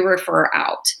practice, you refer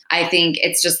out. I think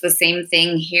it's just the same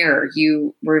thing here.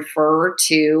 You refer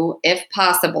to, if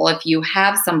possible, if you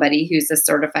have somebody who's a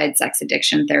certified sex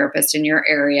addiction therapist in your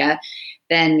area,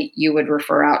 then you would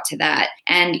refer out to that.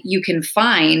 And you can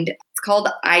find, it's called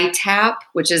ITAP,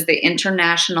 which is the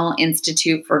International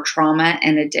Institute for Trauma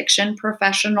and Addiction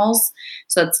Professionals.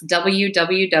 So it's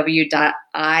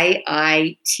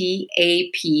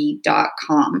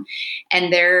www.iitap.com.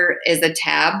 And there is a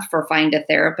tab for Find a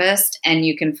Therapist. And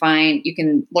you can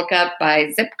look up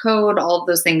by zip code, all of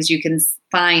those things. You can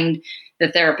find the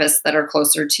therapists that are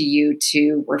closer to you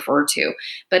to refer to.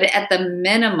 But at the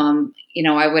minimum,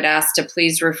 I would ask to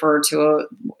please refer to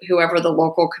whoever the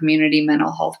local community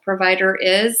mental health provider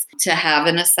is to have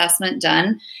an assessment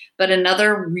done. But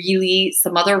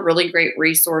some other really great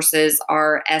resources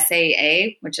are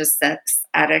SAA, which is Sex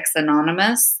Addicts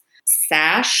Anonymous,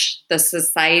 SASH, the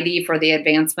Society for the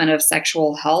Advancement of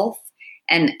Sexual Health,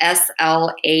 and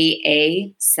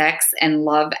SLAA, Sex and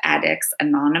Love Addicts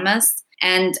Anonymous.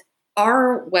 And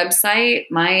our website,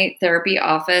 my therapy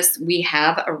office, we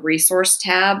have a resource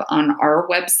tab on our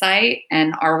website,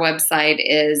 and our website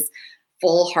is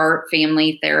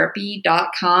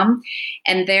fullheartfamilytherapy.com.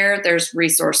 And there's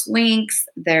resource links,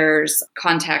 there's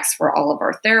contacts for all of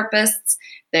our therapists,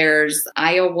 there's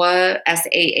Iowa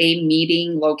SAA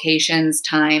meeting locations,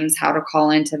 times, how to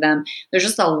call into them. There's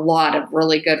just a lot of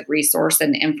really good resource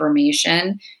and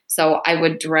information. So I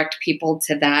would direct people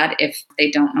to that if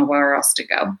they don't know where else to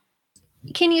go.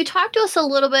 Can you talk to us a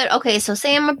little bit? Okay, so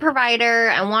say I'm a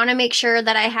provider. I want to make sure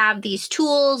that I have these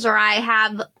tools, or I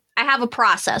have a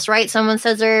process, right? Someone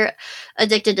says they're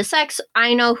addicted to sex.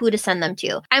 I know who to send them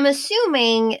to. I'm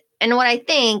assuming, and what I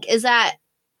think is that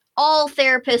all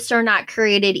therapists are not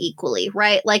created equally,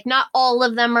 right? Like not all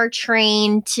of them are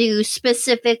trained to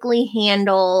specifically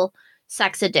handle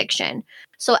sex addiction.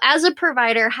 So as a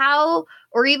provider,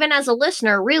 or even as a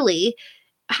listener, really,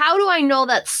 how do I know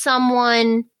that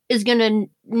someone is going to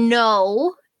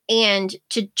know and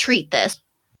to treat this?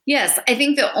 Yes, I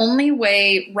think the only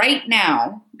way right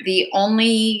now, the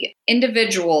only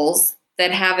individuals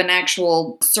that have an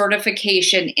actual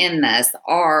certification in this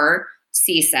are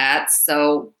CSATs.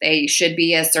 So they should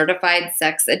be a certified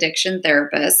sex addiction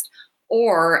therapist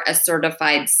or a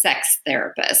certified sex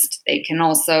therapist. They can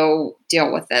also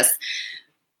deal with this.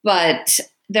 But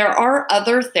there are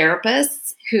other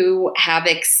therapists who have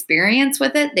experience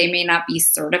with it. They may not be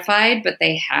certified, but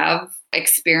they have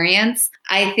experience.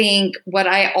 I think what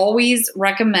I always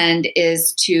recommend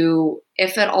is to,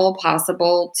 if at all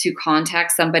possible, to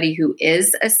contact somebody who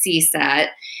is a CSAT,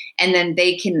 and then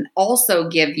they can also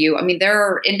give you, there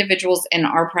are individuals in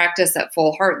our practice at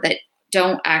Full Heart that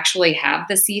don't actually have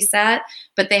the CSAT,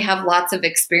 but they have lots of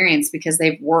experience because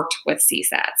they've worked with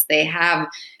CSATs. They have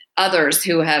others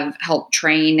who have helped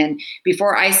train. And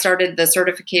before I started the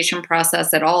certification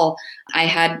process at all, I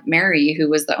had Mary, who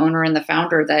was the owner and the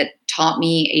founder, that taught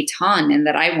me a ton and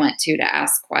that I went to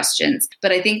ask questions.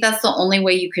 But I think that's the only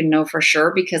way you can know for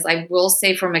sure, because I will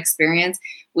say from experience,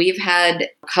 we've had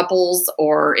couples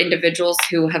or individuals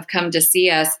who have come to see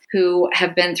us who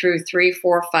have been through 3,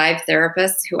 4, 5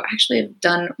 therapists who actually have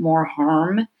done more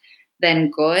harm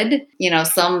than good.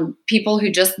 Some people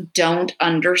who just don't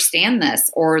understand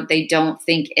this, or they don't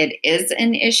think it is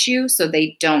an issue, so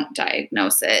they don't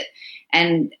diagnose it.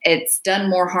 And it's done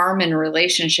more harm in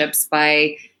relationships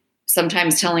by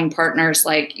sometimes telling partners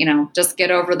just get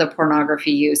over the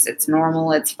pornography use. It's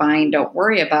normal. It's fine. Don't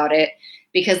worry about it,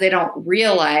 because they don't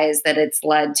realize that it's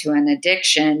led to an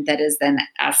addiction that is then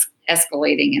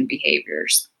escalating in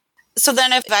behaviors. So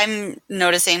then if I'm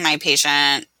noticing my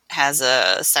patient has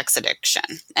a sex addiction,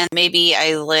 and maybe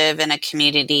I live in a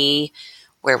community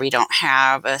where we don't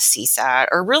have a CSAT,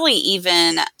 or really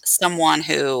even someone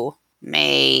who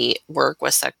may work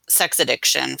with sex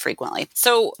addiction frequently.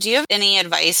 So do you have any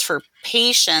advice for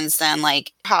patients then,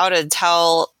 like how to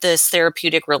tell this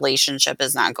therapeutic relationship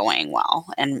is not going well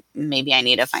and maybe I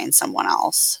need to find someone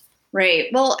else? Right.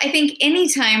 Well, I think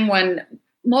anytime when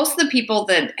most of the people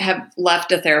that have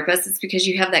left a therapist, it's because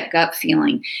you have that gut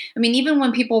feeling. I mean, even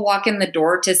when people walk in the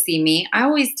door to see me, I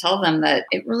always tell them that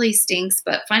it really stinks,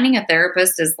 but finding a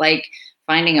therapist is like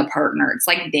finding a partner. It's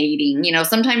like dating.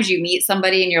 Sometimes you meet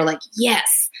somebody and you're like,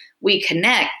 yes, we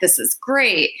connect. This is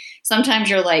great. Sometimes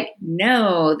you're like,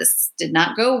 no, this did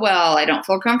not go well. I don't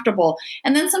feel comfortable.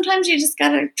 And then sometimes you just got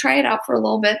to try it out for a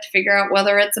little bit to figure out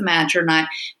whether it's a match or not.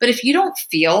 But if you don't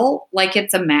feel like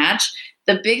it's a match,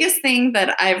 the biggest thing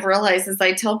that I've realized is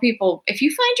I tell people, if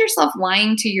you find yourself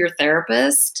lying to your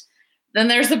therapist, then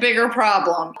there's a bigger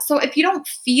problem. So if you don't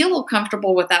feel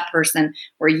comfortable with that person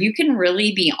where you can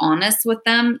really be honest with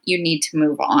them, you need to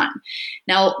move on.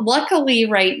 Now, luckily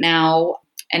right now,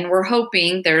 and we're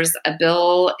hoping there's a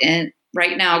bill in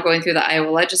right now going through the Iowa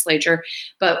legislature,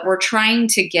 but we're trying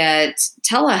to get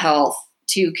telehealth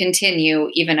to continue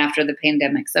even after the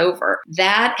pandemic's over.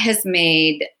 That has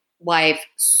made life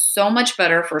so much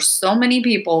better for so many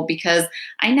people because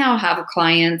I now have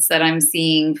clients that I'm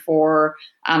seeing for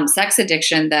sex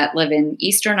addiction that live in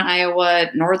Eastern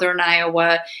Iowa, Northern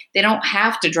Iowa. They don't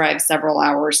have to drive several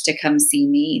hours to come see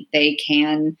me. They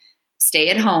can stay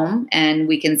at home and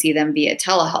we can see them via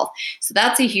telehealth. So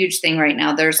that's a huge thing right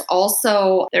now. There's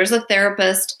a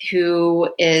therapist who's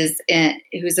a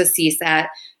CSAT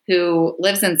who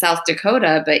lives in South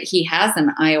Dakota, but he has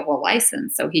an Iowa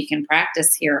license, so he can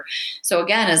practice here. So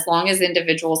again, as long as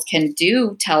individuals can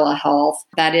do telehealth,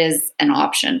 that is an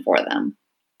option for them.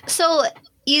 So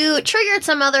you triggered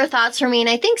some other thoughts for me, and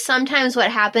I think sometimes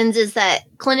what happens is that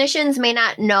clinicians may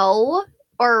not know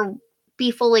or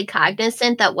be fully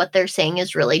cognizant that what they're saying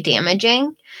is really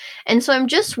damaging. And so I'm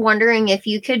just wondering if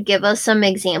you could give us some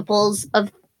examples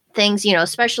of things,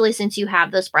 especially since you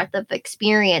have this breadth of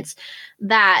experience,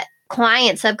 that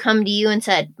clients have come to you and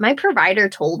said, my provider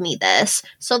told me this,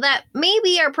 so that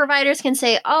maybe our providers can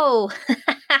say, oh,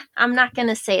 I'm not going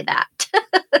to say that.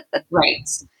 Right.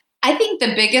 I think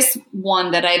the biggest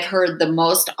one that I've heard the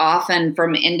most often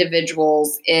from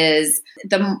individuals is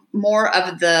the more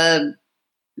of the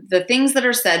things that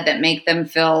are said that make them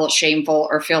feel shameful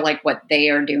or feel like what they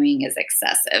are doing is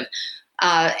excessive.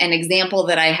 An example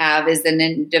that I have is an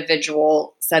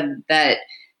individual said that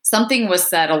something was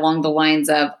said along the lines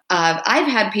of, I've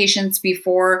had patients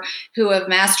before who have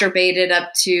masturbated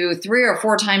up to 3 or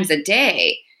 4 times a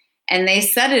day. And they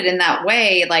said it in that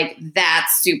way, like,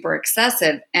 that's super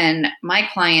excessive. And my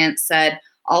client said,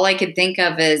 all I could think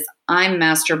of is I'm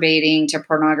masturbating to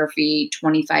pornography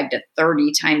 25 to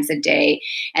 30 times a day.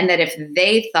 And that if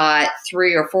they thought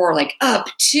 3 or 4, like up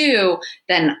to,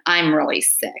 then I'm really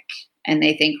sick. And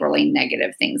they think really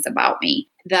negative things about me.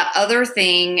 The other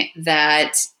thing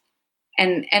that,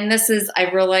 and this is,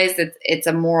 I realize that it's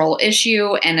a moral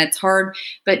issue and it's hard,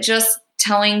 but just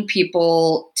telling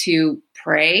people to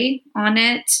pray on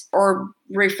it, or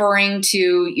referring to,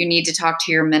 you need to talk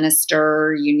to your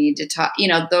minister, you need to talk,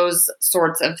 those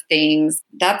sorts of things.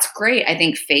 That's great. I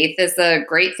think faith is a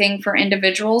great thing for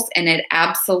individuals, and it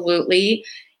absolutely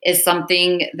is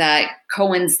something that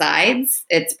coincides.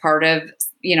 It's part of,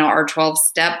 our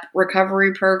 12-step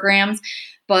recovery programs.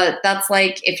 But that's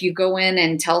like if you go in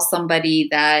and tell somebody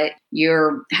that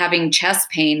you're having chest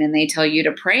pain and they tell you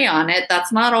to pray on it,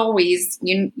 that's not always,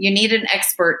 you need an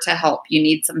expert to help. You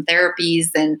need some therapies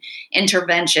and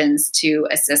interventions to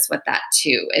assist with that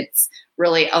too. It's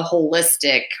really a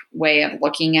holistic way of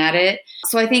looking at it.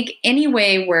 So I think any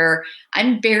way where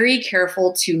I'm very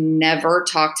careful to never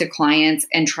talk to clients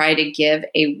and try to give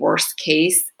a worst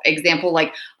case example,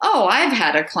 like, oh, I've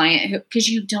had a client who, because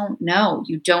you don't know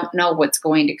what's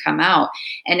going to come out.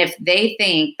 And if they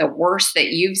think the worst that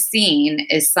you've seen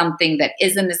is something that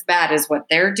isn't as bad as what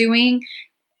they're doing,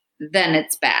 then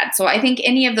it's bad. So I think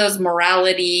any of those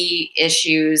morality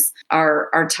issues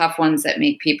are tough ones that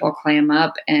make people clam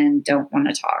up and don't want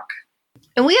to talk.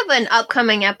 And we have an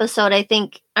upcoming episode, I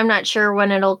think, I'm not sure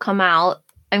when it'll come out.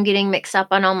 I'm getting mixed up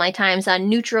on all my times on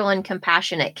neutral and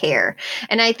compassionate care.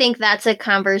 And I think that's a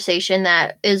conversation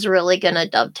that is really going to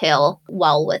dovetail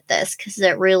well with this, because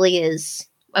it really is,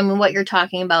 what you're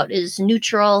talking about is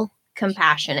neutral,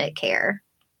 compassionate care.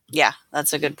 Yeah,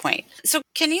 that's a good point. So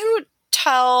can you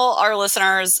tell our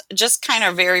listeners just kind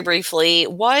of very briefly,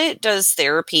 what does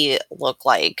therapy look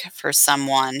like for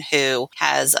someone who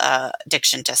has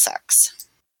addiction to sex?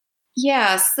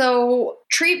 Yeah, so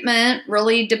treatment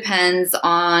really depends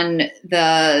on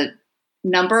the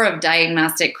number of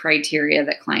diagnostic criteria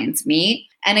that clients meet.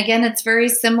 And again, it's very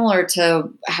similar to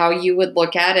how you would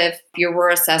look at if you were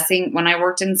assessing when I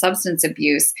worked in substance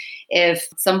abuse. If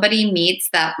somebody meets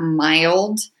that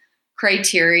mild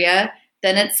criteria,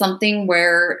 then it's something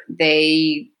where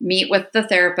they meet with the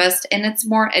therapist and it's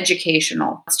more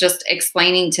educational. It's just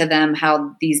explaining to them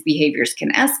how these behaviors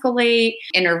can escalate,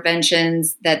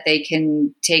 interventions that they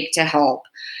can take to help.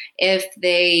 If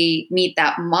they meet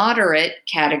that moderate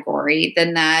category,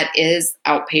 then that is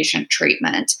outpatient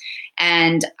treatment.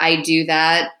 And I do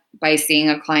that by seeing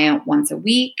a client once a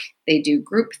week. They do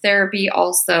group therapy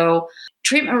also.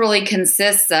 Treatment really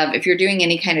consists of, if you're doing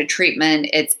any kind of treatment,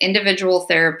 it's individual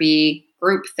therapy,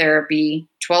 group therapy,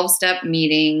 12-step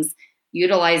meetings,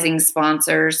 utilizing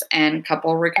sponsors, and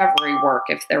couple recovery work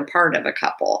if they're part of a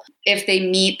couple. If they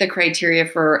meet the criteria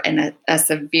for a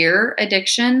severe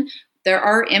addiction, there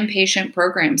are inpatient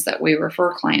programs that we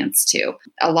refer clients to.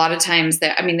 A lot of times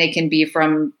they can be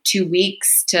from 2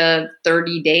 weeks to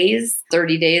 30 days.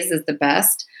 30 days is the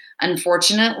best.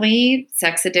 Unfortunately,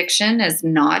 sex addiction is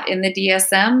not in the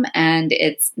DSM and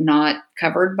it's not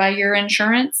covered by your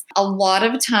insurance. A lot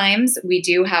of times we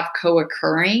do have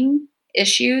co-occurring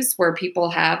issues where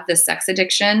people have the sex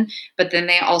addiction, but then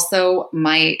they also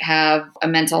might have a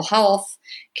mental health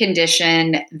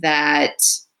condition that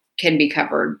can be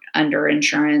covered under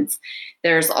insurance.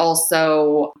 There's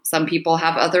also some people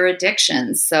have other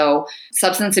addictions. So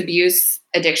substance abuse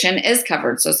addiction is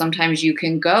covered. So sometimes you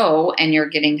can go and you're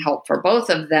getting help for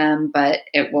both of them, but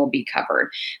it will be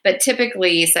covered. But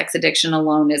typically sex addiction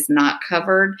alone is not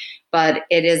covered, but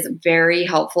it is very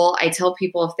helpful. I tell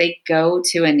people if they go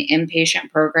to an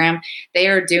inpatient program, they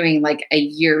are doing like a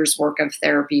year's work of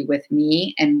therapy with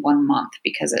me in 1 month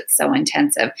because it's so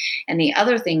intensive. And the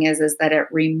other thing is that it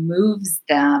removes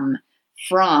them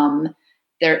from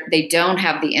they don't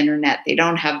have the internet. They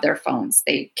don't have their phones.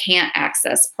 They can't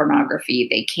access pornography.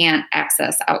 They can't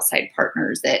access outside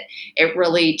partners. It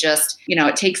really just,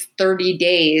 it takes 30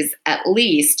 days at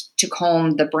least to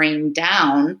calm the brain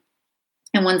down.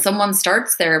 And when someone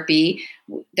starts therapy,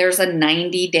 there's a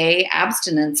 90-day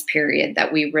abstinence period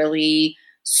that we really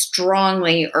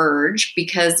strongly urge,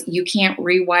 because you can't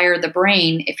rewire the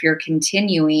brain if you're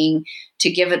continuing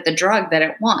to give it the drug that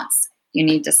it wants. You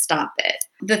need to stop it.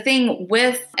 The thing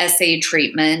with SA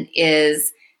treatment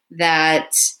is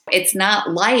that it's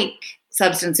not like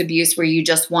substance abuse where you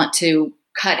just want to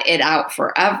cut it out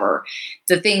forever.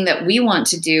 The thing that we want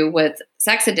to do with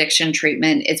sex addiction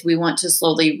treatment is we want to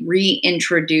slowly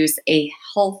reintroduce a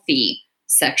healthy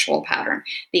sexual pattern.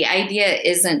 The idea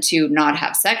isn't to not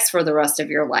have sex for the rest of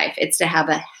your life. It's to have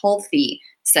a healthy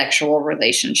sexual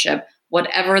relationship,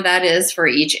 whatever that is for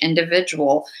each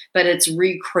individual, but it's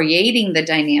recreating the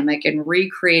dynamic and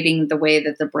recreating the way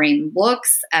that the brain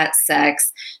looks at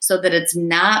sex so that it's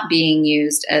not being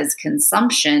used as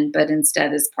consumption, but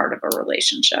instead as part of a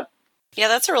relationship. Yeah,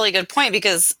 that's a really good point,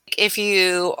 because if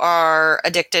you are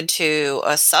addicted to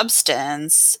a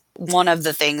substance, one of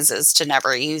the things is to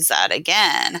never use that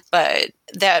again. But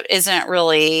that isn't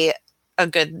really a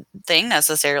good thing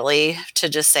necessarily to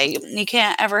just say you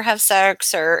can't ever have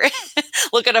sex or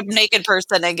look at a naked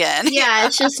person again. Yeah,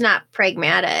 it's just not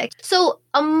pragmatic. So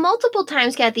multiple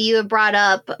times, Kathy, you have brought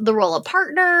up the role of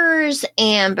partners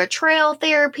and betrayal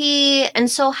therapy. And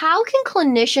so how can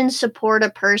clinicians support a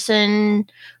person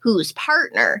whose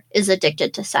partner is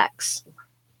addicted to sex?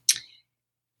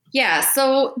 Yeah,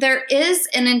 so there is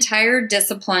an entire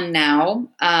discipline now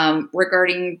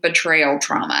regarding betrayal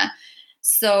trauma.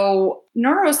 So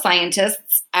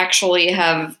neuroscientists actually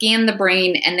have scanned the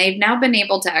brain, and they've now been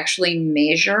able to actually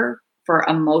measure for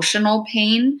emotional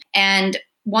pain. And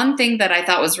one thing that I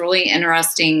thought was really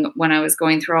interesting when I was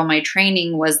going through all my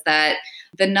training was that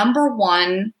the number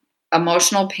one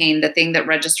emotional pain, the thing that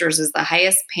registers as the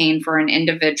highest pain for an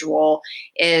individual,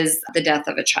 is the death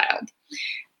of a child.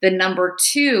 The number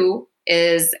two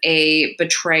is a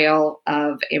betrayal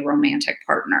of a romantic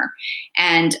partner.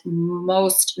 And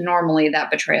most normally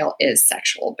that betrayal is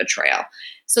sexual betrayal.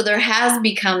 So there has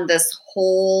become this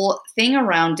whole thing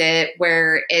around it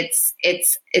where it's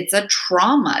a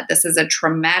trauma. This is a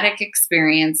traumatic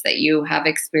experience that you have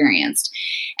experienced.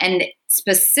 And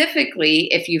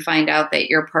specifically, if you find out that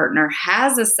your partner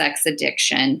has a sex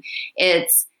addiction,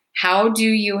 it's how do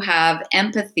you have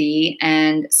empathy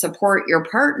and support your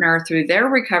partner through their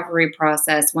recovery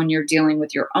process when you're dealing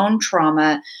with your own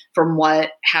trauma from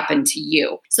what happened to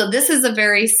you? So this is a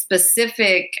very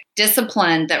specific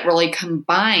discipline that really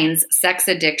combines sex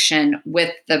addiction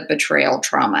with the betrayal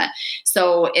trauma.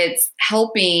 So it's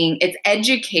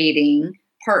educating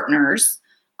partners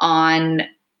on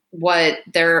what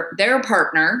their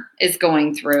partner is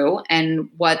going through and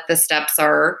what the steps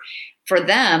are for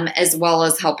them, as well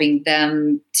as helping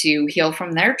them to heal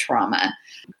from their trauma.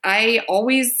 I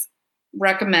always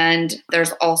recommend,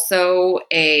 there's also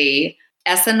a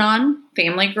S-Anon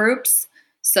family groups.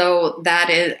 So that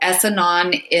is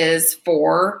S-Anon is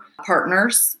for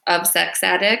partners of sex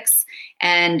addicts.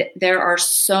 And there are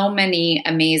so many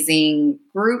amazing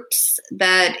groups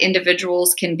that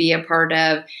individuals can be a part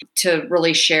of to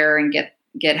really share and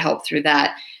get help through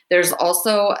that. There's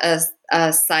also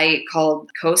a site called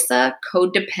COSA,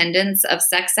 Codependence of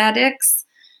Sex Addicts.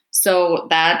 So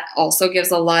that also gives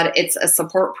it's a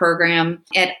support program.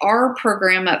 At our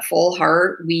program at Full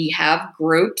Heart, we have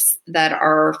groups that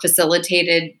are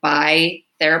facilitated by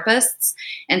therapists.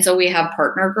 And so we have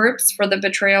partner groups for the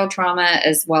betrayal trauma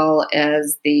as well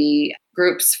as the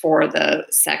groups for the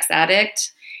sex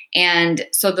addict. And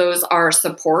so those are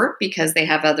support because they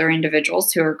have other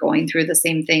individuals who are going through the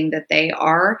same thing that they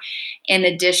are. In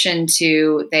addition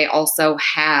to, they also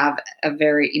have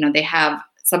they have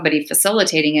somebody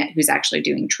facilitating it who's actually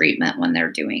doing treatment when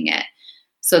they're doing it.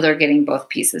 So they're getting both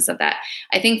pieces of that.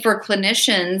 I think for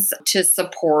clinicians to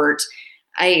support,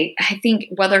 I think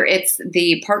whether it's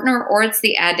the partner or it's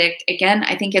the addict, again,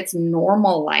 I think it's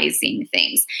normalizing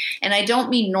things. And I don't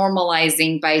mean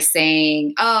normalizing by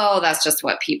saying, oh, that's just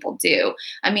what people do.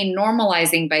 I mean,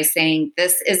 normalizing by saying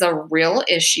this is a real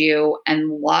issue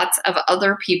and lots of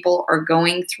other people are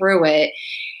going through it.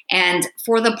 And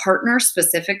for the partner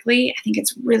specifically, I think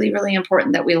it's really, really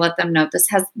important that we let them know this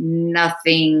has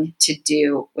nothing to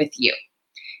do with you.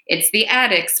 It's the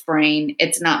addict's brain.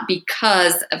 It's not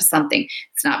because of something.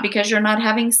 It's not because you're not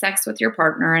having sex with your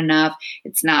partner enough.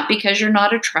 It's not because you're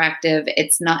not attractive.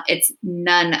 It's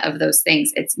none of those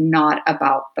things. It's not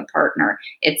about the partner.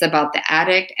 It's about the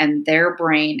addict and their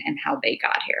brain and how they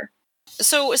got here.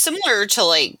 So similar to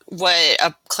like what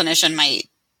a clinician might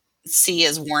see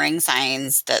as warning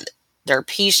signs that their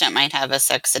patient might have a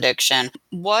sex addiction,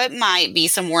 what might be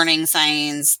some warning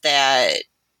signs that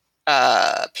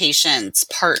a patient's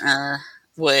partner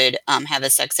would have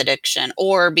a sex addiction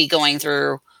or be going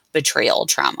through betrayal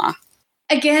trauma?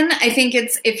 Again, I think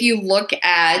it's if you look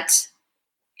at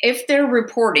if they're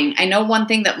reporting, I know one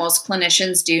thing that most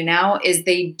clinicians do now is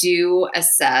they do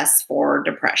assess for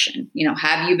depression.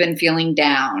 Have you been feeling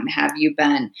down?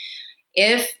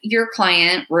 If your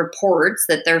client reports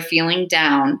that they're feeling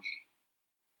down,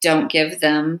 don't give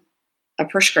them a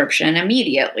prescription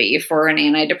immediately for an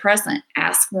antidepressant.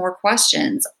 Ask more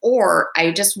questions. Or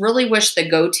I just really wish the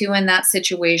go-to in that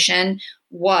situation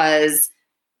was,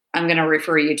 I'm going to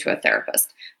refer you to a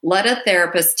therapist. Let a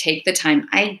therapist take the time.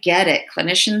 I get it.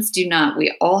 Clinicians do not.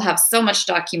 We all have so much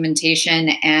documentation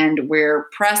and we're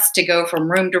pressed to go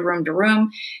from room to room to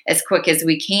room as quick as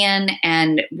we can.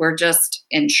 And we're just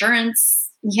insurance.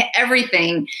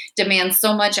 Everything demands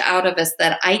so much out of us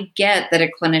that I get that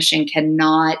a clinician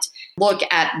cannot look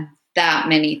at that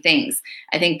many things.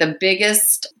 I think the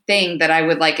biggest thing that I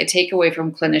would like a takeaway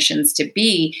from clinicians to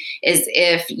be is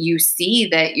if you see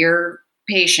that your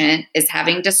patient is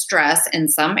having distress in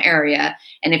some area,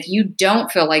 and if you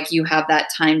don't feel like you have that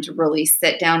time to really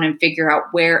sit down and figure out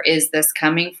where is this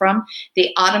coming from,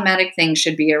 the automatic thing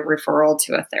should be a referral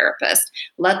to a therapist.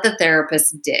 Let the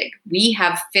therapist dig. We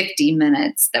have 50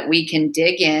 minutes that we can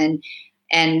dig in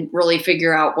and really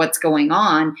figure out what's going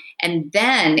on. And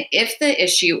then if the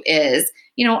issue is,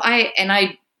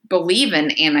 I believe in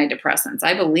antidepressants.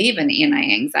 I believe in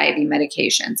anti-anxiety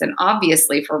medications. And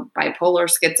obviously for bipolar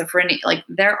schizophrenia, like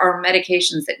there are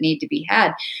medications that need to be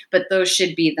had, but those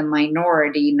should be the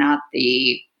minority, not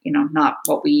not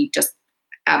what we just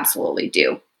absolutely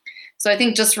do. So I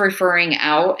think just referring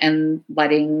out and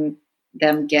letting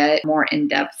them get more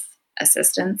in-depth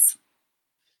assistance.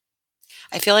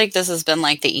 I feel like this has been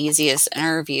like the easiest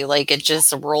interview. Like it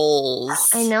just rolls.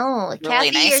 I know. Really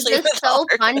Kathy, nicely you're just so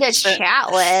fun to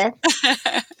chat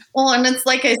with. Well, and it's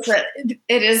like I said,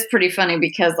 it is pretty funny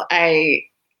because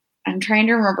I'm trying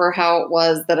to remember how it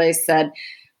was that I said,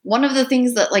 one of the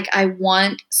things that like I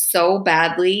want so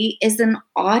badly is an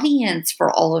audience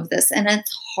for all of this. And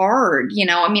it's hard,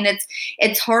 I mean,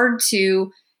 it's hard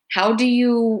to, how do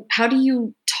you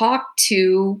talk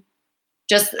to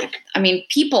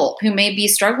people who may be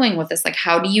struggling with this, like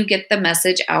how do you get the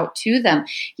message out to them?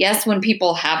 Yes, when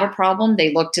people have a problem,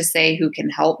 they look to say who can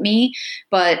help me,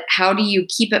 but how do you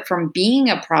keep it from being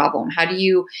a problem? How do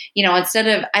you,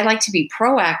 I like to be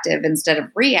proactive instead of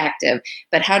reactive,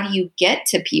 but how do you get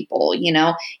to people?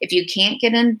 If you can't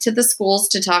get into the schools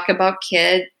to talk about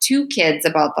to kids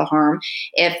about the harm,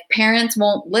 if parents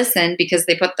won't listen because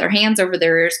they put their hands over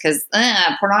their ears because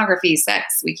pornography,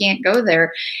 sex, we can't go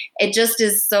there. It just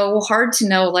is so hard to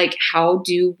know, like, how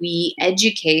do we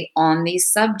educate on these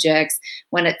subjects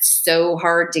when it's so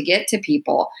hard to get to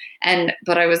people?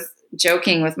 But I was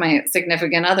joking with my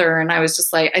significant other, and I was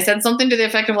just like, I said something to the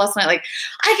effect of last night, like,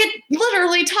 I could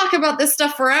literally talk about this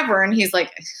stuff forever. And he's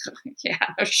like, yeah,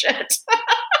 no shit.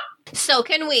 So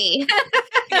can we.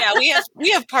 Yeah, we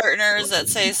have partners that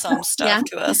say some stuff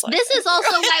to us. This is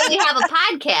also why we have a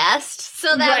podcast,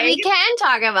 so that we can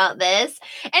talk about this.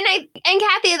 And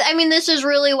Kathy, I mean, this is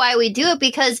really why we do it,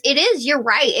 because you're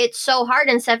right. It's so hard.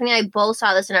 And Stephanie and I both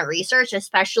saw this in our research,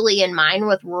 especially in mine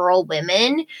with rural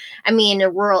women. I mean,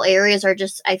 rural areas are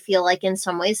just, I feel like in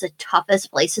some ways, the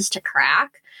toughest places to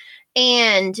crack.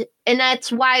 And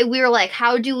that's why we were like,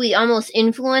 how do we almost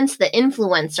influence the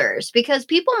influencers? Because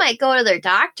people might go to their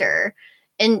doctor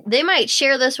and they might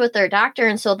share this with their doctor.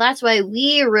 And so that's why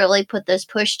we really put this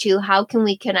push to how can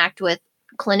we connect with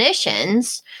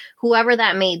clinicians, whoever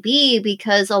that may be,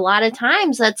 because a lot of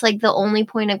times that's like the only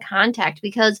point of contact,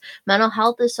 because mental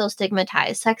health is so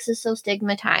stigmatized, sex is so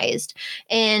stigmatized.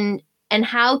 And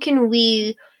how can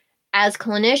we, as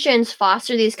clinicians,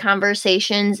 foster these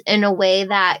conversations in a way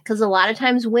that, because a lot of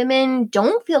times women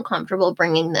don't feel comfortable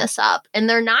bringing this up and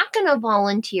they're not going to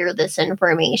volunteer this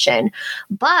information.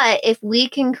 But if we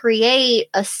can create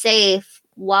a safe,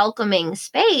 welcoming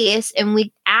space and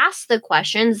we ask the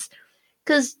questions,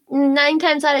 because 9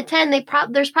 times out of 10,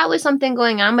 there's probably something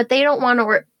going on, but they don't want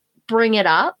to bring it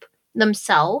up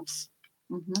themselves.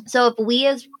 Mm-hmm. So if we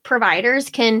as providers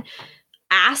can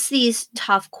ask these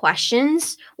tough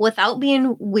questions without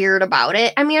being weird about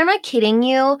it. I mean, I'm not kidding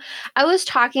you. I was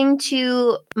talking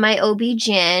to my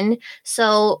OB-GYN.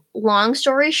 So long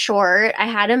story short, I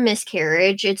had a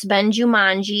miscarriage. It's been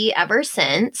Jumanji ever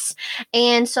since.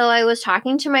 And so I was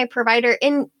talking to my provider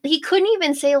and he couldn't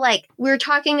even say, like, we were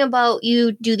talking about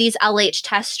you do these LH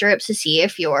test strips to see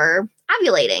if you're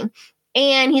ovulating.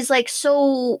 And he's like,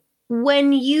 so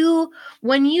when you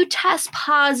test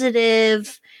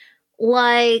positive,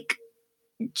 like,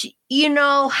 you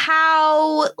know,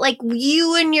 how, like,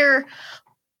 you and your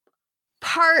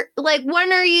like,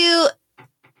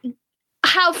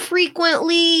 how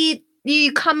frequently are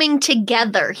you coming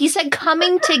together? He said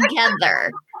coming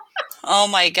together. Oh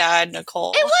my God,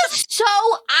 Nicole. It was so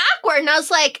awkward. And I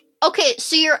was like, okay,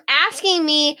 so you're asking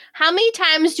me how many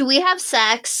times do we have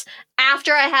sex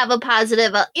after I have a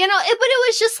positive, but it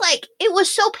was just like, it was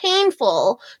so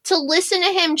painful to listen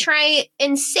to him try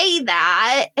and say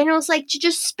that. And I was like,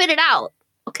 just spit it out.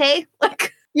 Okay.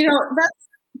 Like,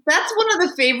 that's one of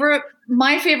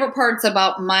my favorite parts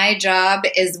about my job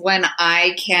is when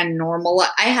I can normalize.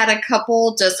 I had a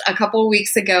couple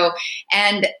weeks ago,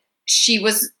 and she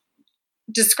was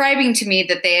describing to me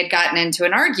that they had gotten into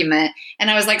an argument. And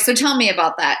I was like, so tell me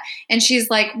about that. And she's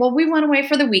like, well, we went away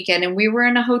for the weekend and we were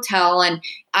in a hotel and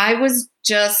I was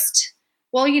just,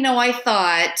 I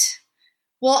thought,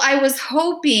 I was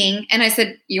hoping. And I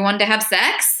said, you wanted to have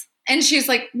sex? And she's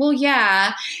like, well,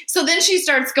 yeah. So then she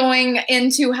starts going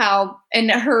into how,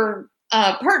 and her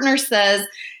partner says,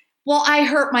 well, I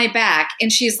hurt my back.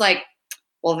 And she's like,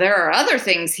 well, there are other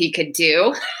things he could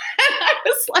do. And I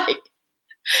was like,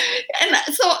 and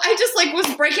so I just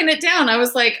was breaking it down. I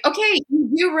was like, okay,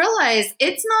 you realize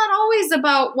it's not always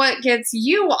about what gets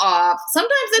you off.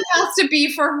 Sometimes it has to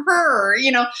be for her,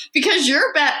 because your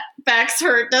back's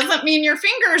hurt doesn't mean your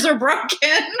fingers are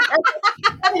broken.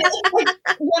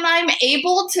 When I'm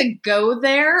able to go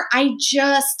there, I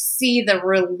just see the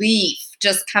relief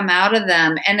just come out of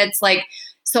them. And it's like,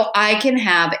 so I can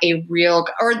have a real,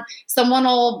 or someone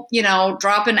will,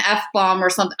 drop an F-bomb or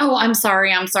something. Oh, I'm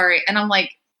sorry. And I'm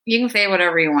like, you can say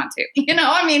whatever you want to,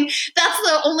 that's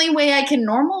the only way I can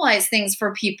normalize things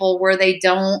for people where they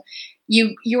don't,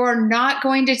 you're not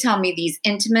going to tell me these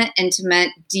intimate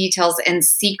details and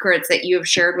secrets that you have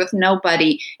shared with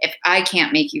nobody if I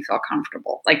can't make you feel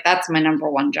comfortable. Like, that's my number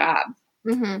one job.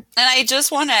 Mm-hmm. And I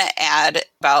just want to add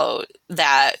about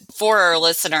that for our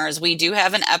listeners. We do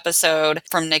have an episode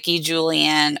from Nikki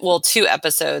Julian. Well, 2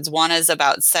 episodes. One is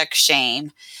about sex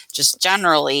shame, just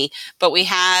generally, but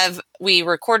we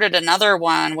recorded another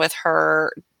one with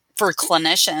her for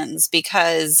clinicians,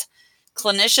 because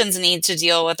clinicians need to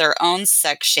deal with their own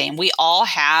sex shame. We all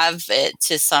have it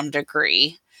to some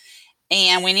degree.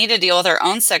 And we need to deal with our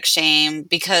own sex shame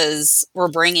because we're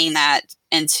bringing that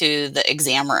into the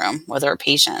exam room with our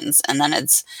patients. And then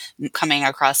it's coming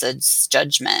across as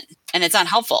judgment, and it's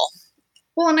unhelpful.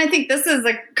 Well, and I think this is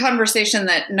a conversation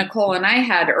that Nicole and I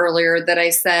had earlier, that I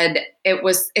said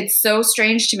it's so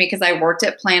strange to me because I worked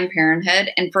at Planned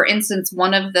Parenthood. And for instance,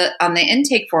 on the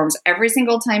intake forms, every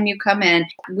single time you come in,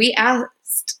 we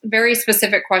asked very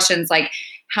specific questions like,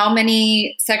 how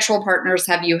many sexual partners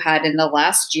have you had in the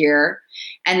last year?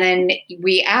 And then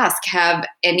we ask, have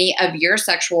any of your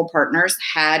sexual partners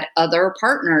had other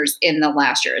partners in the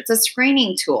last year? It's a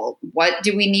screening tool. What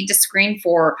do we need to screen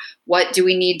for? What do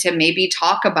we need to maybe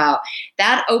talk about?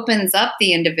 That opens up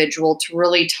the individual to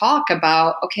really talk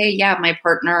about, okay, yeah, my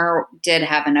partner did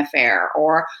have an affair,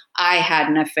 or I had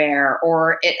an affair,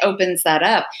 or it opens that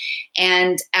up.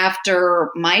 And after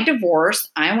my divorce,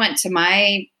 I went to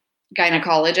my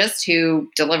gynecologist who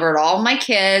delivered all my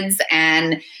kids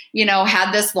and,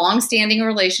 had this long-standing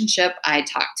relationship. I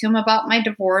talked to him about my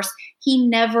divorce. He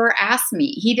never asked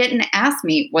me. He didn't ask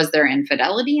me, was there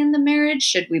infidelity in the marriage?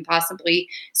 Should we possibly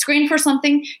screen for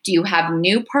something? Do you have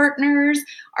new partners?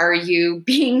 Are you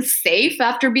being safe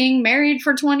after being married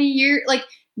for 20 years? Like,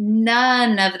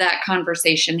 none of that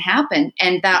conversation happened.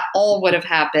 And that all would have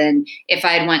happened if I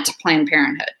had went to Planned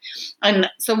Parenthood.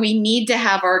 And so we need to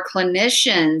have our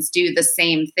clinicians do the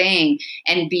same thing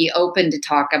and be open to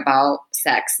talk about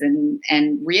sex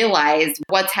and realize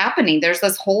what's happening. There's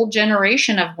this whole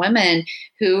generation of women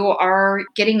who are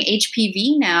getting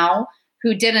HPV now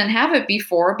who didn't have it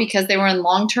before because they were in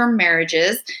long-term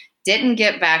marriages, didn't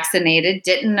get vaccinated,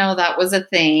 didn't know that was a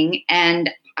thing.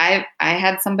 And I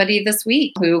had somebody this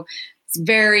week who is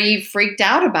very freaked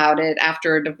out about it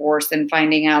after a divorce and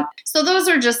finding out. So those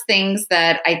are just things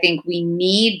that I think we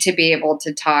need to be able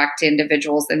to talk to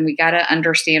individuals, and we got to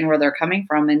understand where they're coming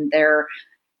from and their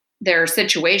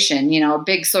situation. A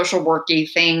big social worky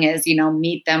thing is,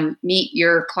 meet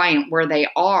your client where they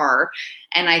are.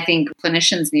 And I think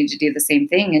clinicians need to do the same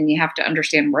thing, and you have to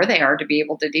understand where they are to be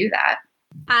able to do that.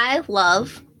 I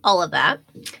love all of that.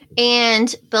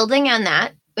 And building on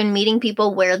that and meeting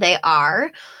people where they are,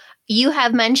 you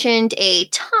have mentioned a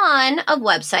ton of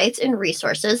websites and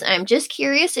resources. I'm just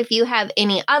curious if you have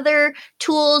any other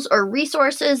tools or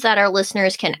resources that our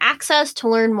listeners can access to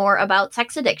learn more about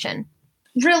sex addiction.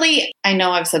 Really, I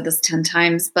know I've said this 10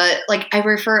 times, but I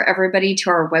refer everybody to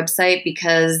our website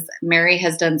because Mary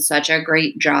has done such a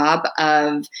great job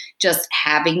of just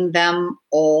having them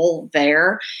all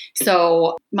there.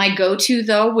 So my go-to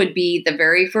though would be the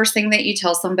very first thing that you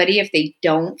tell somebody if they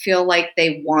don't feel like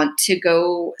they want to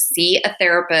go see a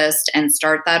therapist and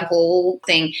start that whole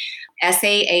thing.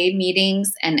 SAA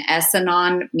meetings and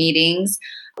S-Anon meetings.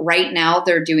 Right now,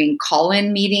 they're doing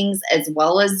call-in meetings as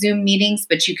well as Zoom meetings,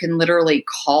 but you can literally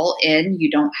call in. You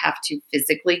don't have to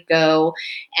physically go.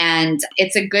 And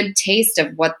it's a good taste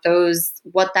of what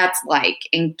that's like,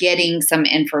 and getting some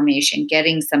information,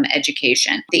 getting some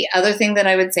education. The other thing that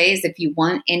I would say is if you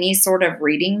want any sort of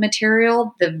reading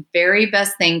material, the very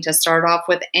best thing to start off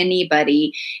with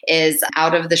anybody is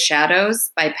Out of the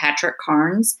Shadows by Patrick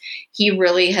Carnes. He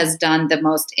really has done the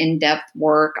most in-depth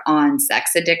work on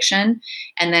sex addiction.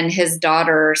 And then his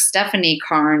daughter, Stephanie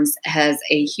Carnes, has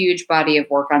a huge body of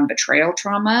work on betrayal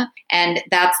trauma. And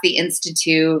that's the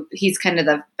institute. He's kind of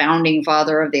the founding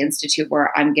father of the institute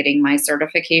where I'm getting my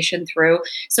certification through.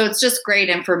 So it's just great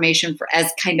information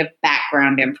as kind of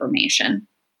background information.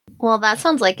 Well, that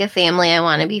sounds like a family I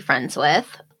want to be friends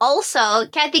with. Also,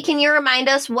 Kathy, can you remind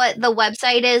us what the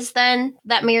website is then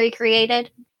that Mary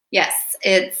created? Yes,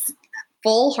 it's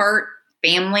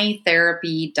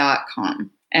fullheartfamilytherapy.com.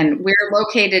 And we're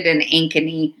located in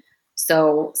Ankeny.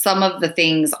 So some of the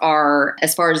things are,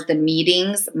 as far as the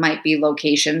meetings, might be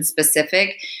location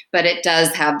specific, but it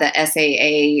does have the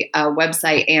SAA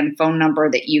website and phone number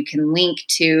that you can link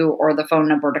to, or the phone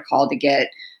number to call to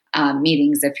get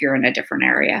meetings if you're in a different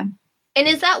area. And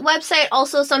is that website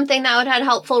also something that would have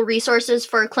helpful resources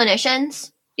for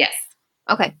clinicians? Yes.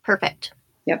 Okay, perfect.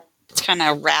 Yep. To kind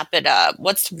of wrap it up,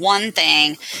 what's one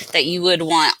thing that you would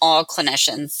want all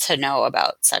clinicians to know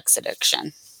about sex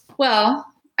addiction? Well,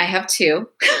 I have two,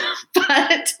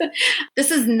 but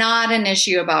this is not an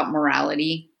issue about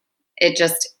morality. It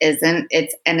just isn't.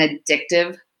 It's an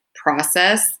addictive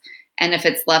process. And if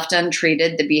it's left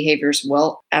untreated, the behaviors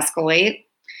will escalate.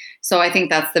 So I think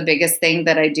that's the biggest thing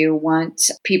that I do want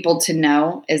people to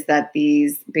know, is that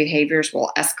these behaviors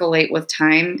will escalate with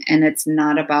time, and it's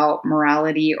not about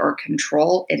morality or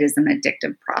control. It is an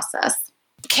addictive process.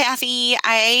 Kathy,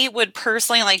 I would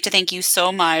personally like to thank you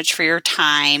so much for your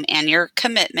time and your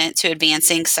commitment to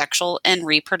advancing sexual and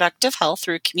reproductive health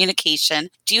through communication.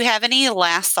 Do you have any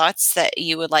last thoughts that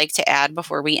you would like to add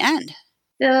before we end?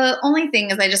 The only thing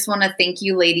is I just want to thank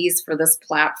you ladies for this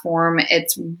platform.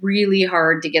 It's really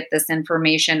hard to get this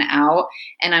information out,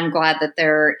 and I'm glad that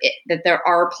there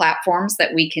are platforms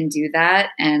that we can do that,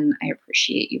 and I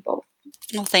appreciate you both.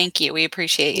 Well, thank you. We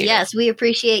appreciate you. Yes, we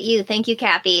appreciate you. Thank you,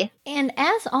 Kathy. And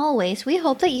as always, we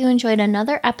hope that you enjoyed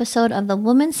another episode of the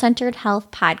Woman-Centered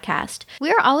Health Podcast.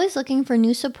 We are always looking for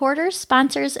new supporters,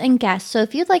 sponsors, and guests. So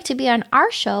if you'd like to be on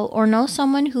our show or know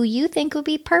someone who you think would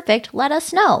be perfect, let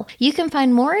us know. You can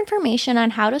find more information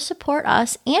on how to support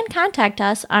us and contact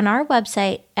us on our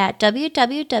website at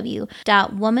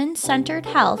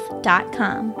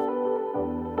www.womancenteredhealth.com.